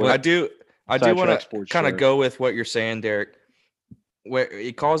wanted. All right, to I do Sidetrack want to Sports kind of shirt. go with what you're saying, Derek. Where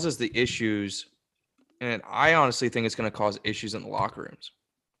it causes the issues, and I honestly think it's going to cause issues in the locker rooms.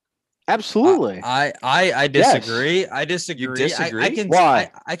 Absolutely. I disagree. I disagree. I disagree? can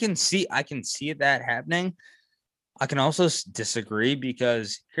Why? I can see that happening. I can also disagree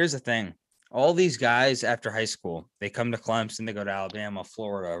because here's the thing. All these guys after high school, they come to Clemson, they go to Alabama,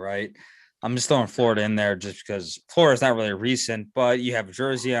 Florida, right? I'm just throwing Florida in there just because Florida's not really recent, but you have a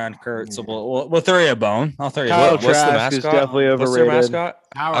jersey on Kurt. So we'll throw you a bone. I'll throw you Kyle a bone. What's the Trask is mascot? definitely What's their overrated. mascot?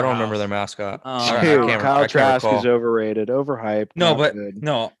 I don't remember their mascot. Alright, Dude, I Kyle can't Trask recall. is overrated, overhyped. No, not but good.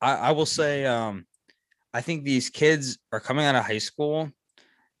 no, I will say I think these kids are coming out of high school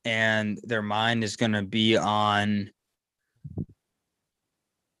and their mind is going to be on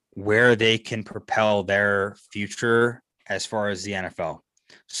where they can propel their future as far as the NFL.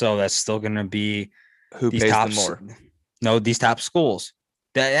 So that's still going to be Who these pays top them more? No, these top schools.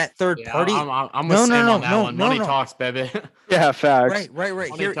 That third Yeah, party. I'm No, with no, Sam no, on that no, one. no, Money no. talks, baby. Yeah, facts. Right.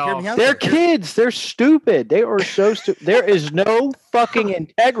 Money Hear me talks. out. They're there. kids. They're stupid. They are so stupid. There is no fucking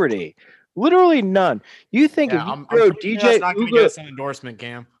integrity. Literally none. You think Yeah, if you I'm throw pretty sure DJ that's not going to get Uga, us an endorsement,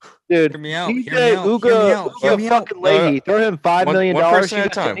 Cam. dude, Hear me out. Hear me DJ out. Hear me Uga, out. Hear me out. fucking Leahy, throw him $5 million. One person he at a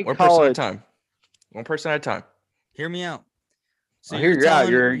goes to time. any One person at a college. time. One person at a time. Hear me out. So I'll hear you out.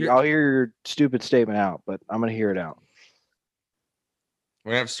 telling- I'll hear your stupid statement out, but I'm gonna hear it out.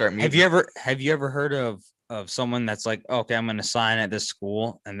 We're gonna have to start meeting. Have you ever heard of someone that's like, okay, I'm going to sign at this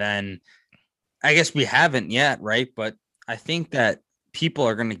school, and then I guess we haven't yet, right? But I think that people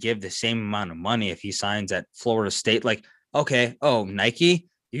are going to give the same amount of money if he signs at Florida State. Like, okay, oh, Nike,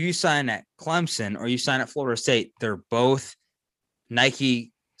 if you sign at Clemson or you sign at Florida State, they're both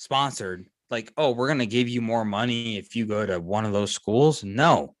Nike sponsored. Like, oh, we're going to give you more money if you go to one of those schools.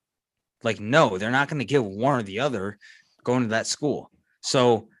 No, no, they're not going to give one or the other going to that school.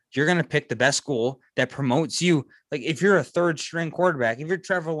 So you're going to pick the best school that promotes you. Like if you're a third string quarterback, if you're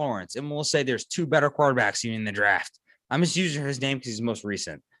Trevor Lawrence, and we'll say there's two better quarterbacks in the draft. I'm just using his name because he's the most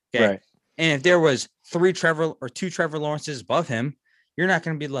recent. Okay. Right. And if there was two Trevor Lawrences above him, you're not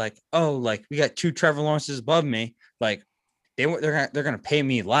going to be like, oh, like we got two Trevor Lawrences above me. Like they're going to pay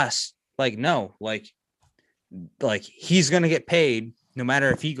me less. Like, no, like he's going to get paid no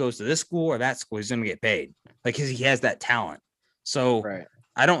matter if he goes to this school or that school, he's going to get paid like, cause he has that talent. So Right.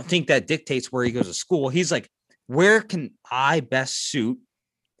 I don't think that dictates where he goes to school. He's like, where can I best suit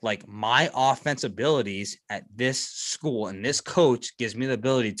like my offense abilities at this school? And this coach gives me the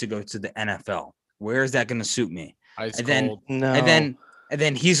ability to go to the NFL. Where is that going to suit me? Ice And then- cold. No. And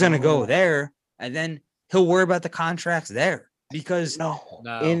then he's going to go No. there, and then he'll worry about the contracts there because no.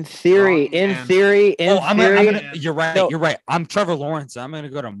 No. In theory, Wrong in man. theory, I'm theory. gonna, you're right. No. You're right. I'm Trevor Lawrence. I'm going to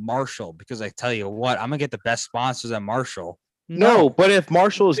go to Marshall because I tell you what, I'm going to get the best sponsors at Marshall. No, but if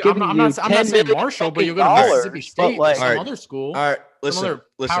Marshall is giving I'm you not $10 saying million Marshall, but you go to fucking Mississippi dollars, State but, or some Alright. other school, All right, some other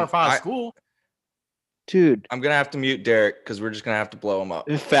listen. Power 5 school. dude, I'm gonna have to mute Derek because we're just gonna have to blow him up.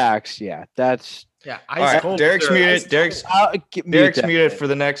 facts. Yeah, that's. Yeah, All ice right, cold. Derek's sir. muted. Ice Derek's cold. Derek's muted for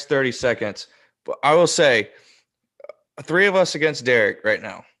the next 30 seconds. But I will say, three of us against Derek right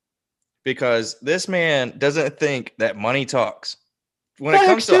now, because this man doesn't think that money talks. When it Facts,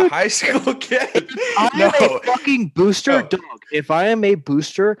 comes to a dude. high school kid, I am no. a fucking booster No. dog. If I am a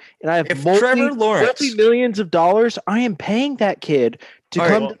booster and I have If Trevor Lawrence- multi-millions of dollars, I am paying that kid to All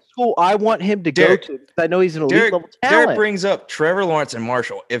come right, to the school I want him to Derek- go to. I know he's an elite Derek, level Derek talent. brings up Trevor Lawrence and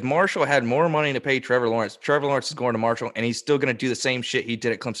Marshall. If Marshall had more money to pay Trevor Lawrence is going to Marshall, and he's still going to do the same shit he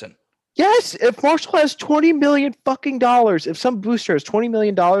did at Clemson. Yes, if Marshall has $20 million fucking dollars, if some booster has $20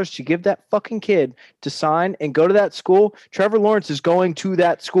 million to give that fucking kid to sign and go to that school, Trevor Lawrence is going to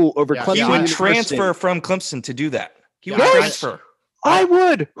that school over Yeah, Clemson. He yeah, would University. transfer from Clemson to do that. He would Yeah, transfer. I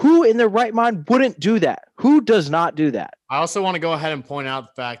would. Who in their right mind wouldn't do that? Who does not do that? I also want to go ahead and point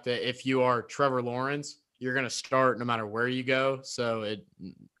out the fact that if you are Trevor Lawrence, you're gonna start no matter where you go. So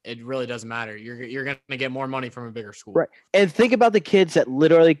it really doesn't matter. You're gonna get more money from a bigger school. Right. And think about the kids that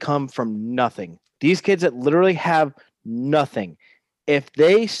literally come from nothing. These kids that literally have nothing. If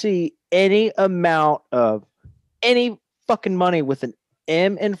they see any amount of any fucking money with an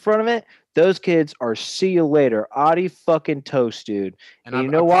M in front of it, those kids are see you later. Adi fucking toast, dude. And you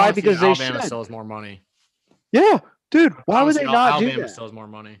know why? Because they Alabama should. still has more money. Yeah, dude. Why would they not do Alabama that? still has more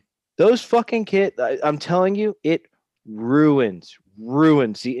money. Those fucking kids, I'm telling you, it ruins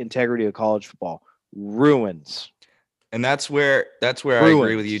the integrity of college football. Ruins. And that's where I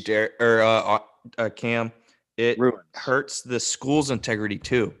agree with you, Cam. It Ruins. hurts the school's integrity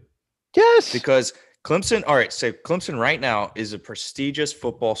too. Yes. Because Clemson, all right, so Clemson right now is a prestigious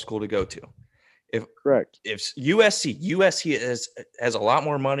football school to go to. Correct. If USC has a lot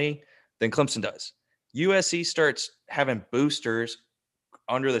more money than Clemson does. USC starts having boosters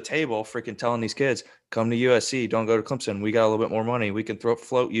under the table, freaking telling these kids, come to USC, don't go to Clemson. We got a little bit more money. We can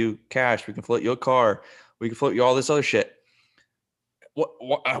float you cash. We can float you a car. We can float you all this other shit.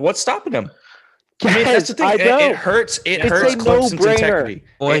 What's stopping them? I mean, that's the thing. It hurts. It hurts Clemson's integrity.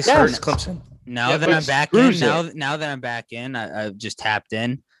 Boys, it hurts Clemson. Now that I'm back in, now that I'm back in, I just tapped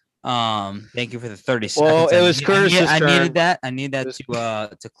in. Thank you for the 30 seconds. Well, it was Curtis's I turn. needed that. I need that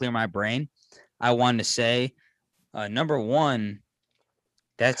to clear my brain. I wanted to say, number one,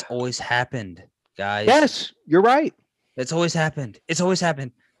 that's always happened, guys. Yes, you're right. It's always happened. It's always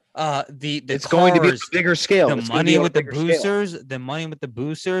happened. It's going to be a bigger scale. The money with the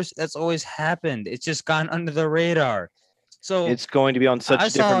boosters, that's always happened. It's just gone under the radar. So it's going to be on such a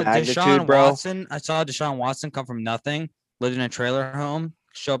different magnitude, bro. I saw Deshaun Watson come from nothing, lived in a trailer home,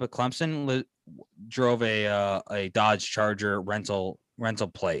 show up at Clemson, drove a Dodge Charger rental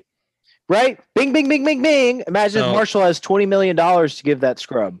plate. Right? Bing, bing, bing, bing, bing. Imagine if Marshall has $20 million to give that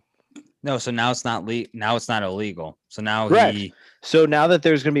scrub. No, so now it's not now it's not illegal. So now So now that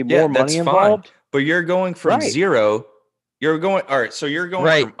there's going to be more money involved, fine. But you're going from zero. You're going all right. So you're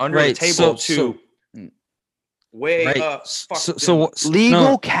going from under the table to way up. So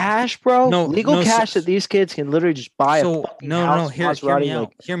legal cash, bro. Legal cash that these kids can literally just buy a fucking house.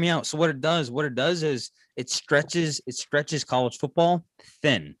 Hear me out. So what it does is it stretches college football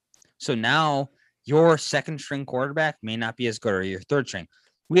thin. So now your second string quarterback may not be as good, or your third string.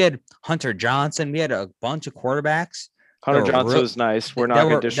 We had Hunter Johnson. We had a bunch of quarterbacks. Hunter Johnson was nice. We're not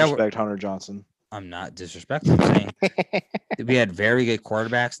going to disrespect Hunter Johnson. I'm not disrespecting. I'm saying we had very good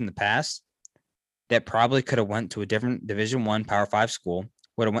quarterbacks in the past that probably could have went to a different Division I Power 5 school.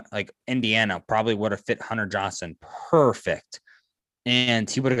 Would have went like Indiana. Probably would have fit Hunter Johnson perfect, and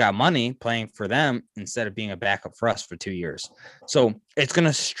he would have got money playing for them instead of being a backup for us for 2 years. So it's going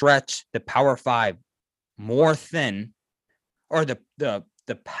to stretch the Power 5 more thin, or the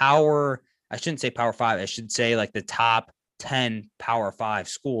power. I shouldn't say Power 5. I should say like the top 10 Power 5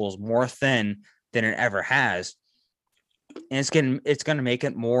 schools more thin than it ever has. And it's going to make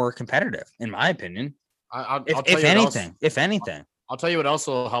it more competitive, in my opinion. If anything. I'll tell you what else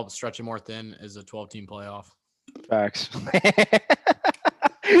will help stretch it more thin is a 12-team playoff. Facts.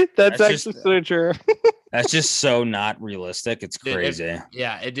 That's actually so true. That's just so not realistic. It's crazy.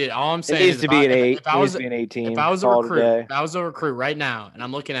 It did. All I'm saying it needs to be an 8. If I was an 18, if I was a recruit right now, and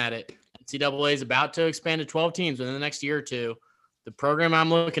I'm looking at it, NCAA is about to expand to 12 teams within the next year or two. The program I'm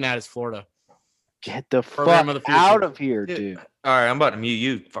looking at is Florida. Get the fuck out of here, dude. All right, I'm about to mute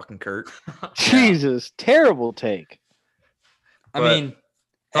you, fucking Kurt. Jesus, terrible take. I mean,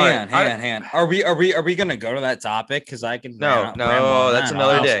 hang on. Are we gonna go to that topic? Because I can. No, that's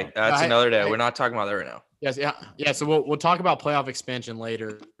another day. That's another day. We're not talking about that right now. Yes, yeah. So we'll talk about playoff expansion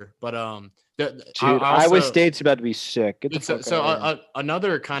later. But Iowa State's about to be sick.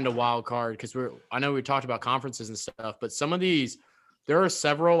 Another kind of wild card, because I know we talked about conferences and stuff, but some of these. There are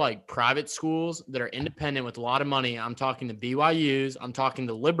several like private schools that are independent with a lot of money. I'm talking the BYUs. I'm talking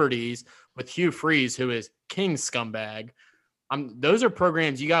the Liberties with Hugh Freeze, who is king scumbag. Those are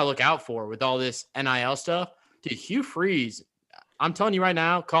programs you got to look out for with all this NIL stuff. Dude, Hugh Freeze, I'm telling you right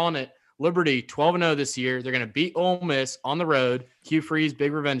now, calling it Liberty 12-0 this year. They're going to beat Ole Miss on the road. Hugh Freeze,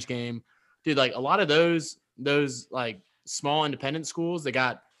 big revenge game. Dude, like a lot of those like small independent schools that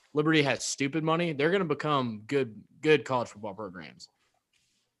got Liberty has stupid money. They're going to become good college football programs.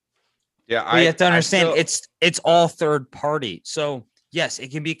 Yeah, you have to understand it's all third party. So yes,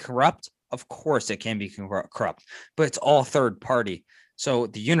 it can be corrupt. Of course, it can be corrupt, but it's all third party. So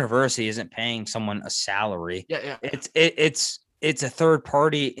the university isn't paying someone a salary. Yeah. It's a third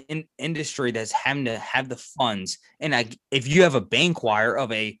party industry that's having to have the funds. And if you have a bank wire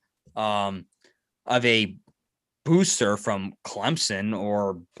of a booster from Clemson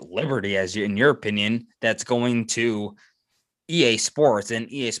or Liberty, in your opinion, that's going to EA Sports, and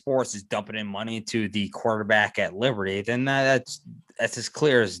EA Sports is dumping in money to the quarterback at Liberty, then that's as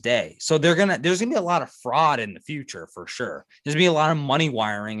clear as day. So there's gonna be a lot of fraud in the future for sure. There's gonna be a lot of money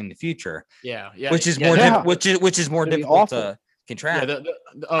wiring in the future. Yeah, which is more difficult to contract.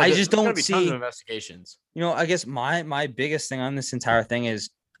 I just don't see tons of investigations. I guess my biggest thing on this entire thing is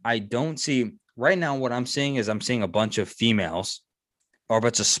I don't see right now. What I'm seeing is I'm seeing a bunch of females or a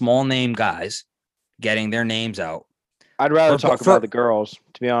bunch of small name guys getting their names out. I'd rather talk about the girls,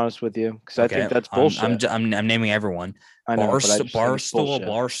 to be honest with you, because I think that's bullshit. I'm naming everyone. I know,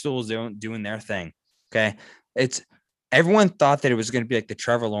 Barstool's doing their thing. Okay, it's everyone thought that it was going to be like the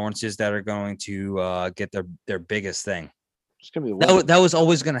Trevor Lawrences that are going to get their biggest thing. It's gonna be that was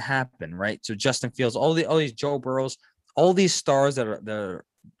always going to happen, right? So Justin Fields, all these Joe Burrows, all these stars that are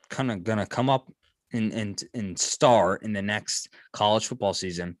kind of going to come up and star in the next college football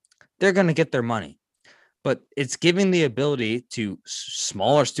season, they're going to get their money. But it's giving the ability to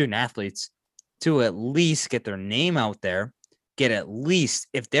smaller student athletes to at least get their name out there, get at least,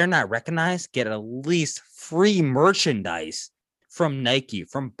 if they're not recognized, get at least free merchandise from Nike,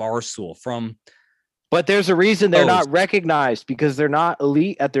 from Barstool, from. But there's a reason they're not recognized, because they're not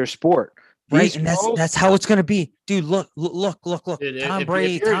elite at their sport. Right, and that's how it's gonna be, dude. Look. Dude, Tom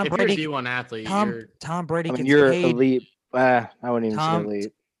Brady, Tom Brady, D1 athlete. Tom Brady. You're elite. I wouldn't even say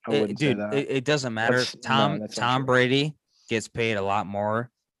elite. It doesn't matter. Tom Brady gets paid a lot more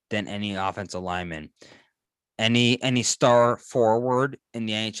than any offensive lineman. Any star forward in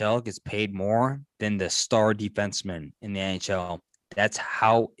the NHL gets paid more than the star defenseman in the NHL. That's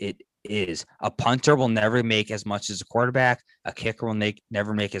how it is. A punter will never make as much as a quarterback. A kicker will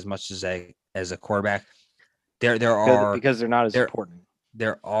never make as much as a quarterback. Because they're not as important.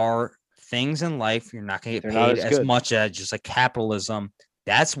 There are things in life you're not going to get paid as much as, just like capitalism.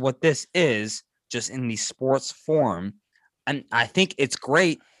 That's what this is, just in the sports form. And I think it's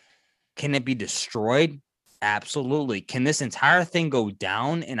great. Can it be destroyed? Absolutely. Can this entire thing go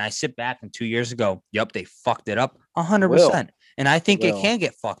down? And I sit back and 2 years ago, yep, they fucked it up 100%. And I think it can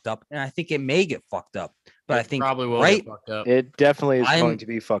get fucked up. And I think it may get fucked up. But I think probably will get fucked up. It definitely is going to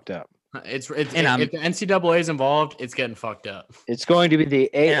be fucked up. If the NCAA is involved, it's getting fucked up. It's going to be the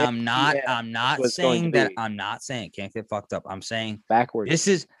A. I'm not saying it can't get fucked up. I'm saying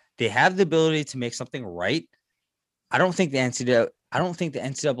backwards. They have the ability to make something right. I don't think the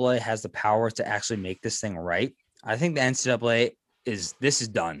NCAA has the power to actually make this thing right. I think the NCAA is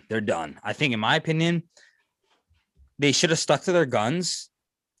done. They're done. I think, in my opinion, they should have stuck to their guns,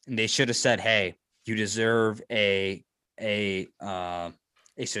 and they should have said, "Hey, you deserve a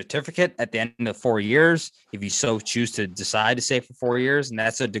certificate at the end of 4 years, if you so choose to decide to stay for 4 years, and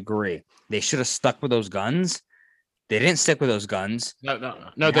that's a degree." They should have stuck with those guns. They didn't stick with those guns. No.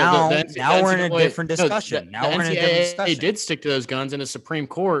 Now we're in a different discussion. They did stick to those guns, and the Supreme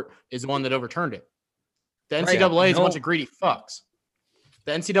Court is the one that overturned it. The NCAA is a bunch of greedy fucks.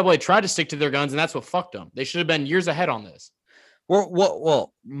 The NCAA tried to stick to their guns, and that's what fucked them. They should have been years ahead on this.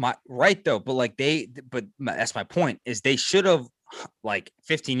 Well, right though, but that's my point. Is they should have, like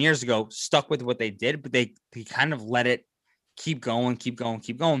 15 years ago, stuck with what they did, but they kind of let it keep going.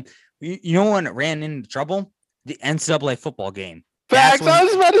 You know when it ran into trouble? The NCAA football game. Facts. I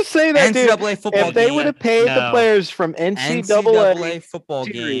was about to say that, NCAA football game. If they would have paid the players from NCAA football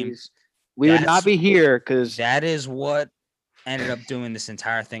games, we would not be here, because that is what ended up doing this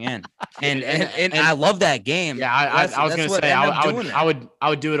entire thing in. And I love that game. Yeah, I was going to say I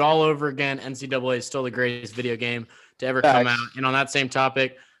would do it all over again. NCAA is still the greatest video game to ever come out. And on that same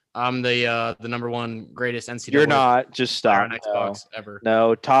topic, I'm the number one greatest NCAA. You're not. Just stop. On Xbox ever.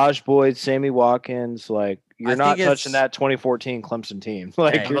 No, Taj Boyd, Sammy Watkins, you're not touching that 2014 Clemson team.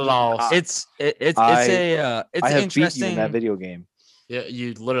 It's interesting in that video game. Yeah,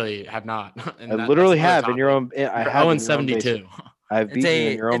 you literally have not. I literally have in your own. I have 0-72. I've beaten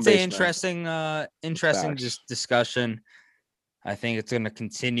you in your own basement. It's an interesting discussion. I think it's going to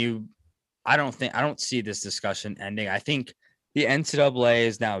continue. I don't see this discussion ending. I think the NCAA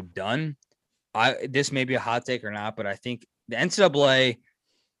is now done. This may be a hot take or not, but I think the NCAA,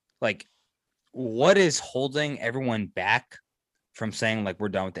 what is holding everyone back from saying we're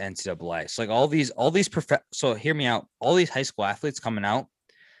done with the NCAA? So so hear me out. All these high school athletes coming out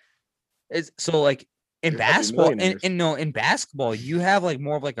in basketball, in basketball, you have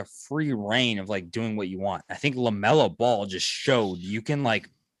more of a free reign of doing what you want. I think LaMelo Ball just showed you can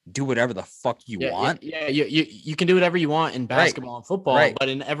do whatever the fuck you want. Yeah, you can do whatever you want in basketball and football, but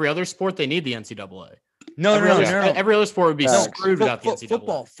in every other sport they need the NCAA. No, every no, other, no, no. Every other sport would be No, screwed without the NCAA.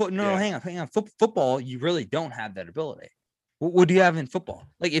 Football. No, Yeah. hang on. Football, you really don't have that ability. What do you have in football?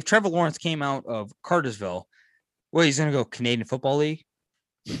 Like if Trevor Lawrence came out of Cartersville, well, he's gonna go Canadian Football League,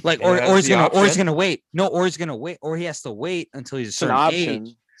 like, Yeah, or he's the option. gonna wait. No, or he's gonna wait, or he has to wait until he's a It's an certain option.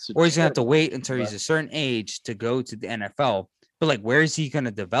 age, It's a or he's gonna have to terrible wait option, until but- he's a certain age to go to the NFL. But like, where is he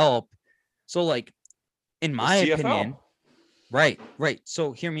gonna develop? So, like, in my CFL. opinion, right.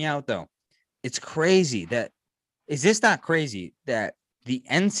 So, hear me out though. It's crazy that is this not crazy that the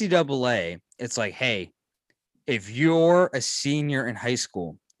NCAA? It's like, hey, if you're a senior in high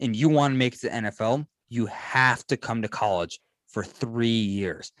school and you want to make it to the NFL, you have to come to college for 3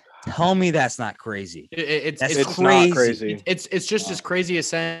 years. Tell me that's not crazy. It's It's crazy. not crazy. It's just as crazy as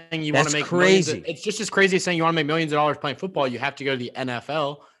saying you want That's to make crazy. Millions it's just as crazy as saying you want to make millions of dollars playing football. You have to go to the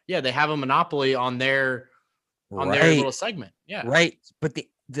NFL. Yeah, they have a monopoly on their little segment. Yeah, Right. But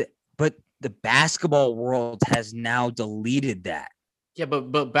the basketball world has now deleted that. yeah, but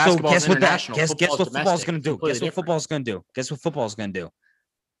So basketball guess is what international. guess what football's domestic. gonna It's do? completely Guess what different. football's gonna do? Guess what football's gonna do?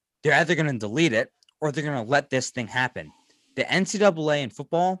 They're either gonna delete it or they're gonna let this thing happen. The NCAA in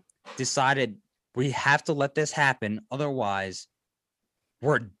football decided we have to let this happen, otherwise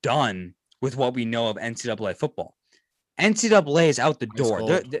we're done with what we know of NCAA football. NCAA is out the Ice door.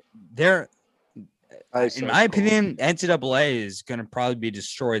 cold. They're Ice in ice my cold. opinion, NCAA is going to probably be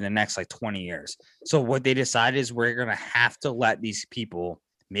destroyed in the next like 20 years. So what they decided is we're going to have to let these people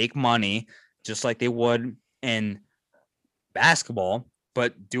make money just like they would in basketball,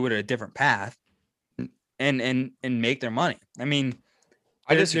 but do it a different path and make their money. I mean,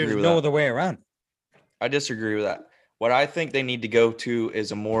 I there's disagree with no that. other way around it. I disagree with that. What I think they need to go to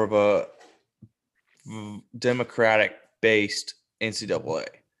is a more of a democratic based NCAA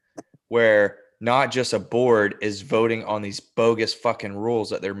where not just a board is voting on these bogus fucking rules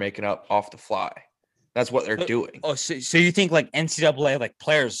that they're making up off the fly. That's what they're doing. Oh, so you think like NCAA, like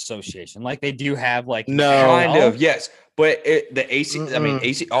Players Association, like they do have like No. Kind NFL? of, yes. But the AC, I mean, Mm-mm.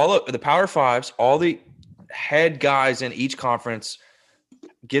 AC, all of the Power Fives, all the head guys in each conference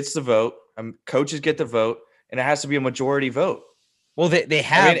gets the vote. Coaches get the vote, and it has to be a majority vote. Well, they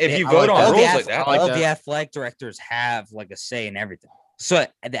have. if they- you vote on all the rules like that, all like the that. athletic directors have like a say in everything. So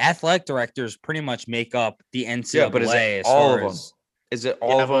the athletic directors pretty much make up the NCAA. Yeah, but is it as all far of them? as- Is it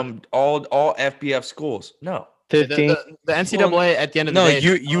all Yeah, of them? All FBF schools? No. 15. The NCAA at the end of the No, day, is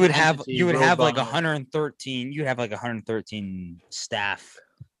its you own would have entity you would ruled have like by- 113. You have like 113 staff.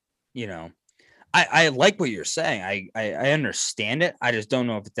 You know, I like what you're saying. I understand it. I just don't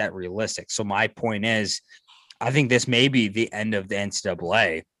know if it's that realistic. So my point is, I think this may be the end of the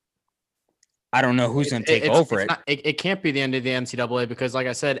NCAA. I don't know who's going to take over it. It can't be the end of the NCAA because, like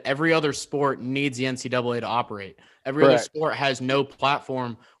I said, every other sport needs the NCAA to operate. Every other Correct. sport has no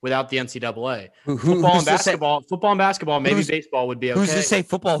platform without the NCAA. Who- Football who's and to say- football and basketball, maybe Who's- baseball would be okay. Who's to say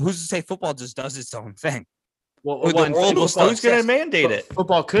football? Who's to say football just does its own thing? Well, the well, in world will football- Who's going to success- mandate it?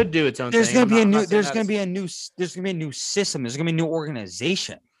 Football could do its own There's thing. going to be I'm a not new. saying There's that going to is- be a new. There's going to be a new system. There's going to be a new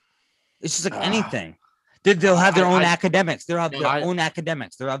organization. It's just like Ah. anything. They'll have their own I- academics. They'll have No, their I- own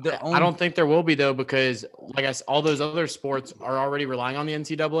academics. They'll have their own. I don't think there will be though, because like I said, all those other sports are already relying on the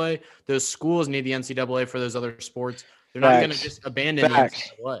NCAA. Those schools need the NCAA for those other sports. They're not going to Facts. just abandon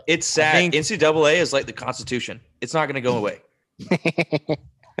Facts. the NCAA. It's sad. think- NCAA is like the Constitution. It's not going to go away.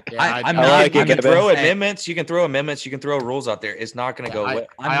 Yeah, I'm I not. like it, You can Kevin. throw saying- amendments. You can throw amendments. You can throw rules out there. It's not going to go away.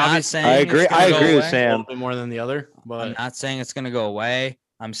 I'm not obviously- saying. I it's agree. gonna I go agree with away. a Sam. little bit more than the other, I'm but not saying it's going to go away.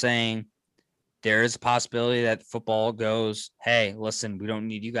 I'm saying there is a possibility that football goes, hey, listen, we don't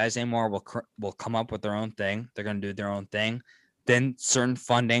need you guys anymore. We'll come up with their own thing. They're going to do their own thing. Then certain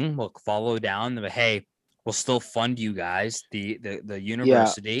funding will follow down. But hey, we'll still fund you guys, the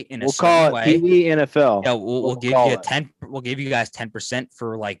university in a We'll certain call it way. Pee-wee NFL. Yeah, we'll We'll give call you it. 10. We'll give you guys 10%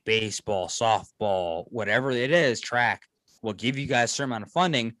 for like baseball, softball, whatever it is, track. We'll give you guys a certain amount of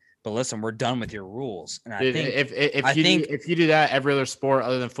funding. But listen, we're done with your rules. And I dude, think if you do that, every other sport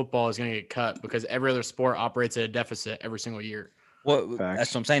other than football is going to get cut because every other sport operates at a deficit every single year. that's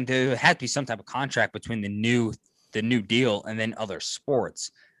Facts. what I'm saying. There has to be some type of contract between the new deal and then other sports.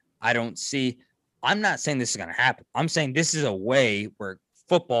 I'm not saying this is going to happen. I'm saying this is a way where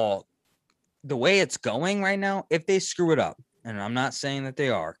football, the way it's going right now, if they screw it up, and I'm not saying that they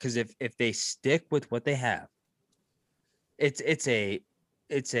are, because if they stick with what they have, it's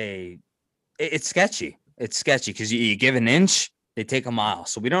sketchy. It's sketchy because you give an inch, they take a mile.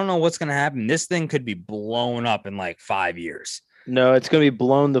 So we don't know what's going to happen. This thing could be blown up in like 5 years. No, it's going to be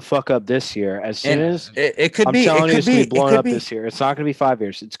blown the fuck up this year. As soon And as it could I'm be, telling it you, could it's going to be be blown it could up be. this year. It's not going to be 5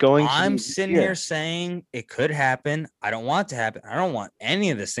 years. It's going to I'm be sitting here saying it could happen. I don't want it to happen. I don't want any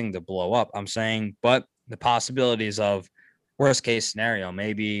of this thing to blow up. I'm saying, but the possibilities of worst case scenario.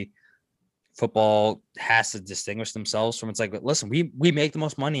 Maybe football has to distinguish themselves from. It's like, listen, we make the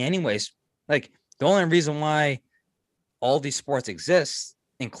most money anyways. Like the only reason why all these sports exist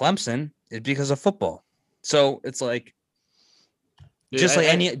in Clemson is because of football. So it's like just like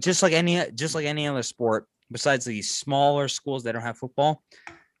any other sport besides these smaller schools that don't have football.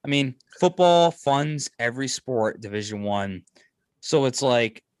 I mean, football funds every sport, Division I. So it's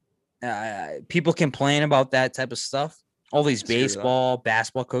like people complain about that type of stuff. All these baseball,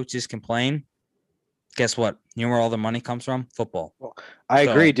 basketball coaches complain. Guess what? You know where all the money comes from? Football. I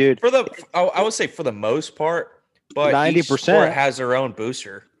agree, dude. I would say for the most part, but 90% each sport has their own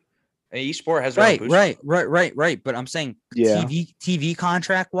booster. And each sport has their own booster. Right. But I'm saying Yeah. TV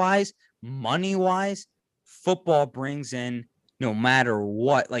contract wise, money wise, football brings in no matter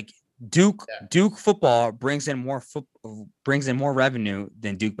what. Like Duke football brings in more revenue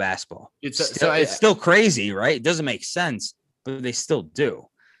than Duke basketball. It's still crazy, right? It doesn't make sense, but they still do.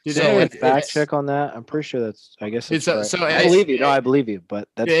 Dude, so like fact check on that. I'm pretty sure that's. I guess it's right. So I believe you. No, I believe you. But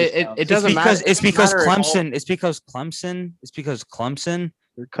that's it doesn't matter. It's because Clemson. It's because Clemson.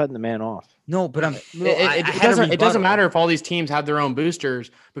 You're cutting the man off. No, but it doesn't matter if all these teams have their own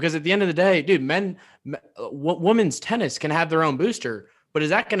boosters, because at the end of the day, dude, women's tennis can have their own booster. But is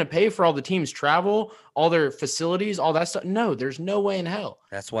that going to pay for all the teams' travel, all their facilities, all that stuff? No, there's no way in hell.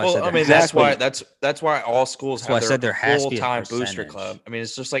 That's why. That's why all schools have their full-time booster club. I mean,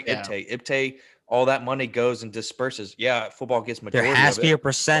 it's just like IPTAY. IPTAY, all that money goes and disperses. Yeah, football gets majority. There has to be a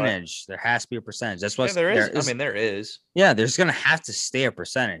percentage. There has to be a percentage. That's what there is. There is. Yeah, there's going to have to stay a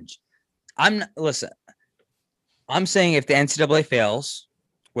percentage. I'm saying if the NCAA fails,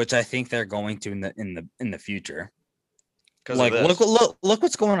 which I think they're going to in the future. Like look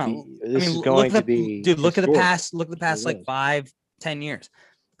what's going on. Look at the past like 5-10 years.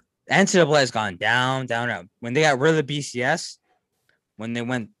 NCAA has gone down. When they got rid of the BCS, when they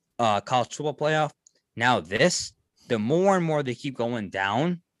went college football playoff, now the more and more they keep going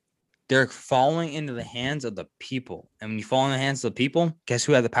down, they're falling into the hands of the people. And when you fall in the hands of the people, guess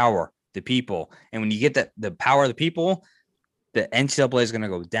who had the power? The people. And when you get the power of the people, the NCAA is going to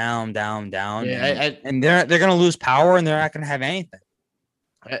go down. Yeah, and they're going to lose power, and they're not going to have anything.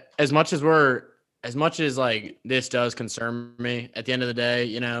 As much as like this does concern me, at the end of the day,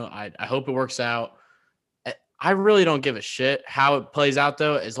 you know, I hope it works out. I really don't give a shit how it plays out,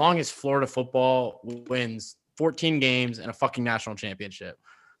 though, as long as Florida football wins 14 games and a fucking national championship.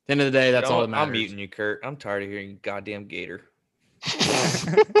 At the end of the day, that's all that matters. I'm muting you, Kurt. I'm tired of hearing goddamn Gator.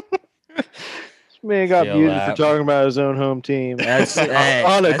 Man got muted for talking about his own home team on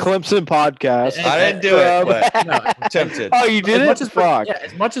a Clemson podcast. I didn't do it, but I'm tempted. Oh, you did it?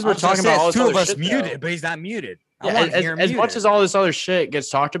 As much as we're talking about all this other shit, muted, but he's not muted. As much as all this other shit gets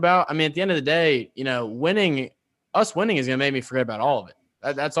talked about, I mean, at the end of the day, you know, winning is going to make me forget about all of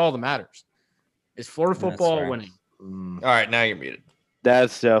it. That's all that matters. Is Florida football winning? All right, now you're muted.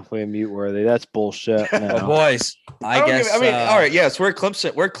 That's definitely a mute worthy. That's bullshit. Well, boys, I guess. All right, yes, we're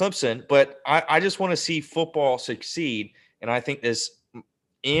Clemson, but I just want to see football succeed, and I think this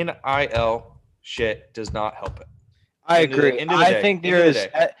NIL shit does not help it. I agree. I think there is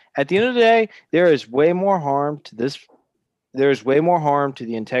at the end of the day, there is way more harm to this. There's way more harm to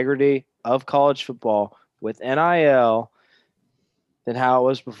the integrity of college football with NIL than how it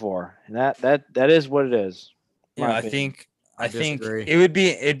was before, and that is what it is. Yeah, I think it'd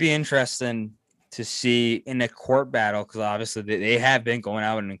be interesting to see in a court battle, because obviously they have been going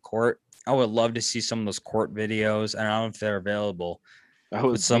out in court. I would love to see some of those court videos. I don't know if they're available.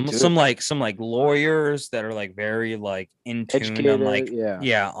 Some lawyers that are like very like in tune on like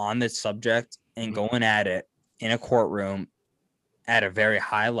on this subject and going at it in a courtroom at a very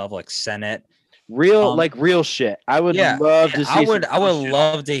high level, like Senate. Real shit. I would love to see. I would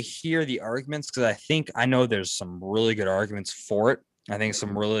love to hear the arguments, because I know there's some really good arguments for it. I think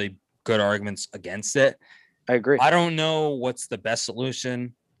some really good arguments against it. I agree. I don't know what's the best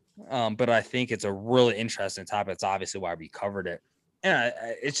solution, but I think it's a really interesting topic. It's obviously why we covered it. Yeah,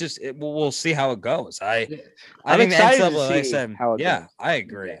 it's just we'll see how it goes. I'm excited to see how it goes. I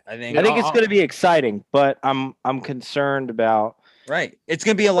agree. I think it's going to be exciting, but I'm concerned about. Right, it's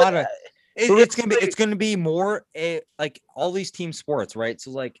going to be a lot of. It's gonna be more like all these team sports, right?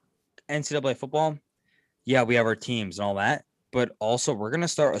 So like NCAA football, yeah, we have our teams and all that, but also we're gonna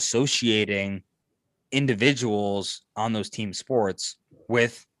start associating individuals on those team sports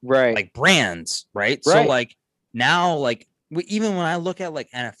with like brands, right? So like now, like even when I look at like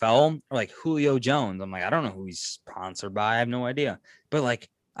NFL or like Julio Jones, I'm like, I don't know who he's sponsored by, I have no idea, but like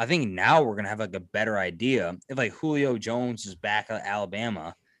I think now we're gonna have like a better idea if like Julio Jones is back at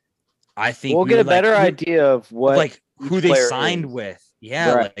Alabama. I think we'll get a better who, idea of what like who each they player signed is. with.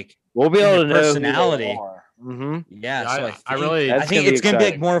 Yeah, Right. like We'll be and able their to know personality. Mm-hmm. Yeah, Yeah, so I really- That's I think gonna be it's gonna be like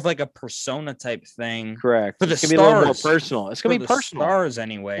exciting. more of like a persona type thing. Correct. For the It's gonna be a little more stars. personal. It's gonna For be the personal. stars, It's gonna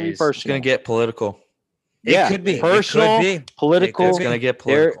be anyways. It's gonna personal. get political. It could be personal, It could be. political. It's gonna get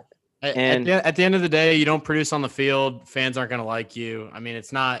political. At the end of the day, you don't produce on the field, fans aren't going to like you. I mean, it's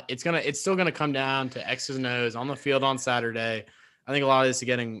still going to come down to X's and O's on the field on Saturday. I think a lot of this is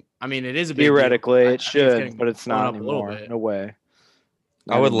getting, I mean, it is a big deal. Theoretically, I it think should, getting but it's blown not up a little anymore. bit. No way.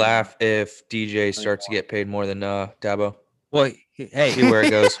 I would laugh if DJ starts to get paid more than Dabo. Well, hey, See where it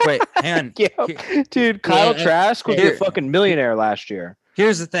goes. wait, hang on. Yeah, dude, Kyle Trask was here- a fucking millionaire last year.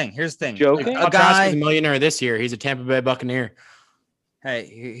 Here's the thing. Joking? Kyle Trask is a millionaire this year. He's a Tampa Bay Buccaneer. Hey,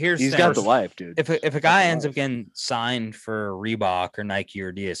 here's He's the got thing. the life, dude. If a Got guy the ends up life. getting signed for Reebok or Nike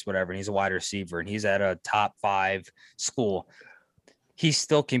or Adidas, whatever, and he's a wide receiver and he's at a top 5 school, he's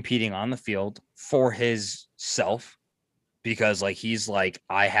still competing on the field for his self because like he's like,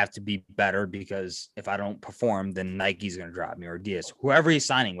 I have to be better because if I don't perform, then Nike's gonna drop me or Adidas, whoever he's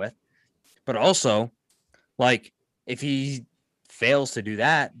signing with. But also, like if he fails to do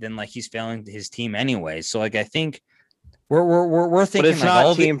that, then like he's failing his team anyway. So like I think we're thinking But it's like not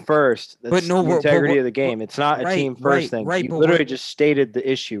all team first. That's no, the but integrity of the game. It's not a right, team first right, thing. right, You but literally we're- just stated the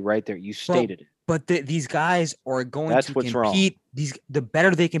issue right there. You stated it. but these guys are going That's to what's wrong. compete. The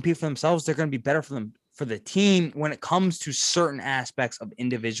better they compete for themselves, they're going to be better for the team when it comes to certain aspects of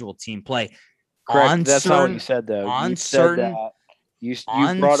individual team play. Correct. That's not what certain you said though. on You certain- said that. You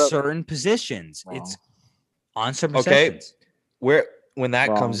on brought up certain positions. Wrong. It's on certain Okay. positions. When that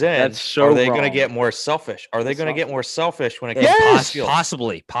Wrong. comes in, That's so are they going to wrong. get more selfish? Are they That's going to not get true. more selfish when it And comes to Yes! the field?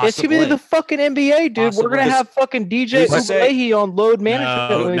 Possibly. it's gonna be the fucking NBA, dude. We're gonna Possibly. have fucking DJ Who's to say- Ubalehie on load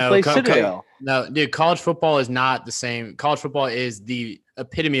management when we play Citadel. No, dude, college football is not the same. College football is the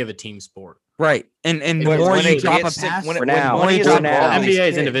epitome of a team sport. Right. And the When- more when you it drop a gets to- pass, when it- For when now. money is For involved now. in these NBA is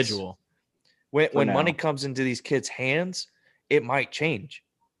kids, individual. When now. money comes into these kids' hands, it might change.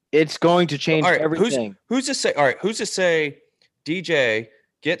 It's going to change All right, everything. Who's to say? All right, who's to say? DJ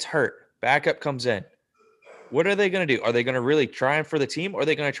gets hurt, backup comes in. What are they going to do? Are they going to really try and for the team, or are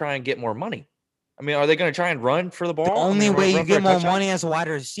they going to try and get more money? I mean, are they going to try and run for the ball? the I only mean, way you run for a get more touchdown? money as a wide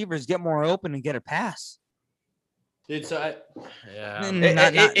receiver is get more open and get a pass. Dude, yeah.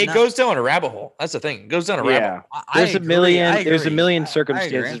 It goes down a rabbit hole. That's the thing. It goes down a rabbit hole. Yeah. I There's a agree, million. I There's a agree. million I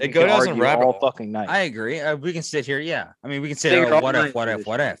circumstances. agree. We It goes can down a argue rabbit all hole. fucking night. I agree. We can sit here. Yeah. I mean, we can sit Figure here. all What night if, what for if, this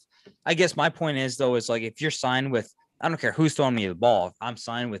what if? I guess my point is, though, is like if you're signed with, I don't care who's throwing me the ball. If I'm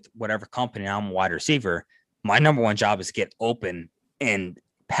signed with whatever company, I'm a wide receiver. My number one job is to get open and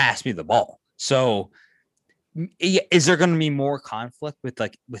pass me the ball. So is there going to be more conflict with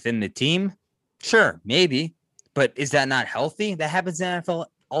like within the team? Sure, maybe. But is that not healthy? That happens in the NFL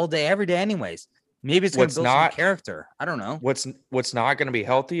all day, every day, anyways. Maybe it's going to What's build not- some character. I don't know. What's not going to be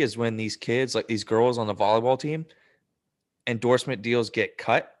healthy is when these kids, like these girls on the volleyball team, endorsement deals get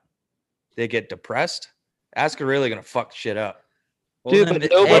cut. They get depressed. That's really going to fuck shit up. Well, Dude, then but the-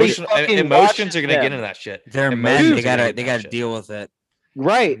 nobody hey, fucking Emotions watches are going to get them. into that shit. they're emotions men. are They gonna gotta get they that gotta shit. deal with it.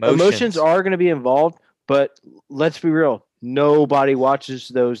 Right. Emotions. Emotions are going to be involved, but let's be real. Nobody watches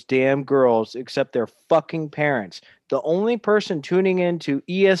those damn girls except their fucking parents. The only person tuning into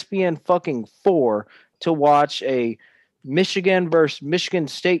ESPN fucking 4 to watch a Michigan versus Michigan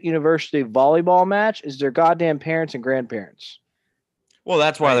State University volleyball match is their goddamn parents and grandparents. Well,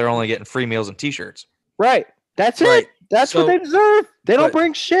 that's why Right. they're only getting free meals and T-shirts. Right. That's Right. it. That's So- what they deserve. They don't but-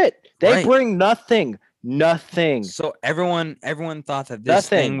 bring shit. They Right. bring nothing. Nothing. So everyone thought that this Nothing.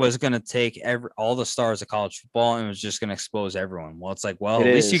 thing was gonna take all the stars of college football and was just gonna expose everyone. Well, it's like, well, It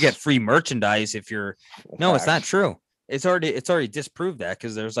at least you is. get free merchandise if you're. No, it's not Facts. true. It's already disproved that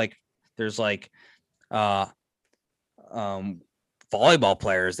because there's volleyball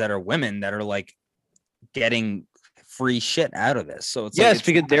players that are women that are like getting free shit out of this. So it's like, Yes, it's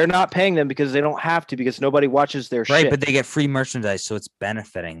because not- they're not paying them because they don't have to because nobody watches their right, shit. but they get free merchandise, so it's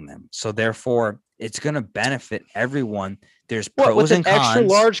benefiting them. So therefore, it's gonna benefit everyone. There's What pros with and an cons. extra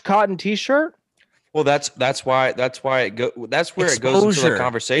large cotton T-shirt? Well, that's why it that's where it goes into Exposure. the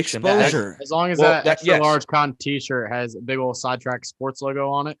conversation. That- Exposure. As long as Well, that that- extra yes. large cotton T-shirt has a big old sidetrack sports logo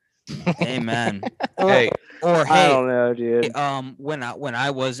on it. Amen. hey, Or I hey, don't know, dude. when I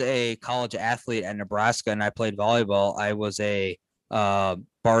was a college athlete at Nebraska and I played volleyball, I was a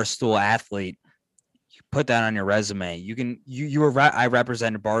Barstool athlete. You put that on your resume. You can I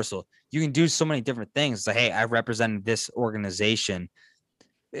represented Barstool. You can do so many different things. Like, hey, I represented this organization.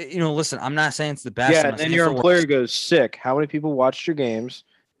 Listen, I'm not saying it's the best. I'm Yeah, not and saying then it's your the employer worst. goes sick. How many people watched your games?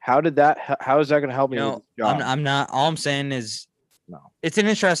 How is that going to help me? with this job? I'm not. All I'm saying is No, It's an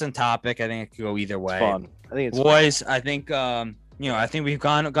interesting topic. I think it could go either way. it's fun. I think it's fun. Boys, I think I think we've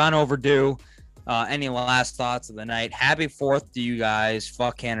gone overdue. Any last thoughts of the night? Happy 4th to you guys.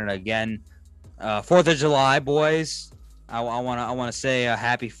 Fuck Canada again. 4th of July, boys. I want to say a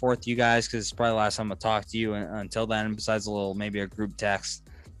happy 4th to you guys because it's probably the last time I'll talk to you until then. Besides maybe a group text.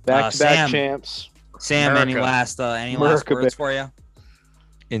 Back-to-back Sam. champs. Sam, any America. last America, words for you?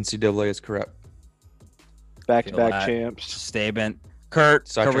 NCAA is correct. Back-to-back that. champs. Statement. Kurt,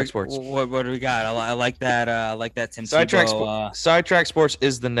 Sidetrack Sports. What do we got? I like that. I like that. Tim Sidetrack, Tebow, Sidetrack Sports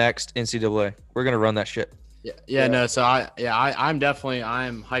is the next NCAA. We're gonna run that shit. Yeah. No. So I'm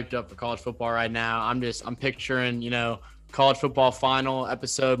hyped up for college football right now. I'm picturing, college football final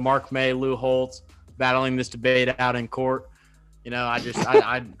episode, Mark May, Lou Holtz battling this debate out in court.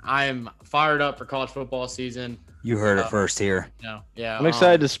 I am fired up for college football season. You heard it first here. Yeah. I'm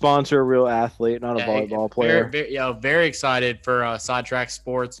excited to sponsor a real athlete, not a volleyball player. Very excited for Sidetrack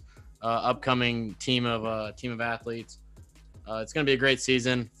Sports, upcoming team of athletes. It's going to be a great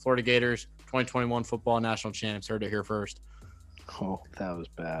season. Florida Gators, 2021 football national champs. Heard it here first. Oh, that was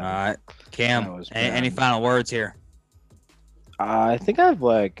bad. All right, Cam. That was Any bad. final words here? I think I've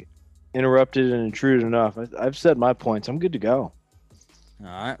interrupted and intruded enough. I've said my points. I'm good to go. All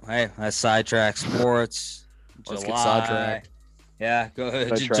right. Hey, that's Sidetrack Sports. Let's get sidetracked. Yeah, go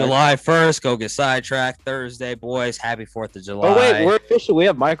Sidetracked. July 1st. Go get sidetracked Thursday, boys. Happy 4th of July. Oh wait, we're official. We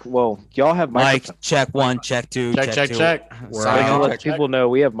have y'all have Mike, microphones. check 1, check 2, Check. two. We're I can out. let people know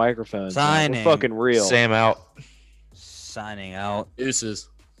we have microphones. man. Signing. We're fucking real. Sam out. Signing out. Deuces.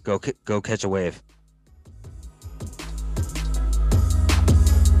 Go catch a wave.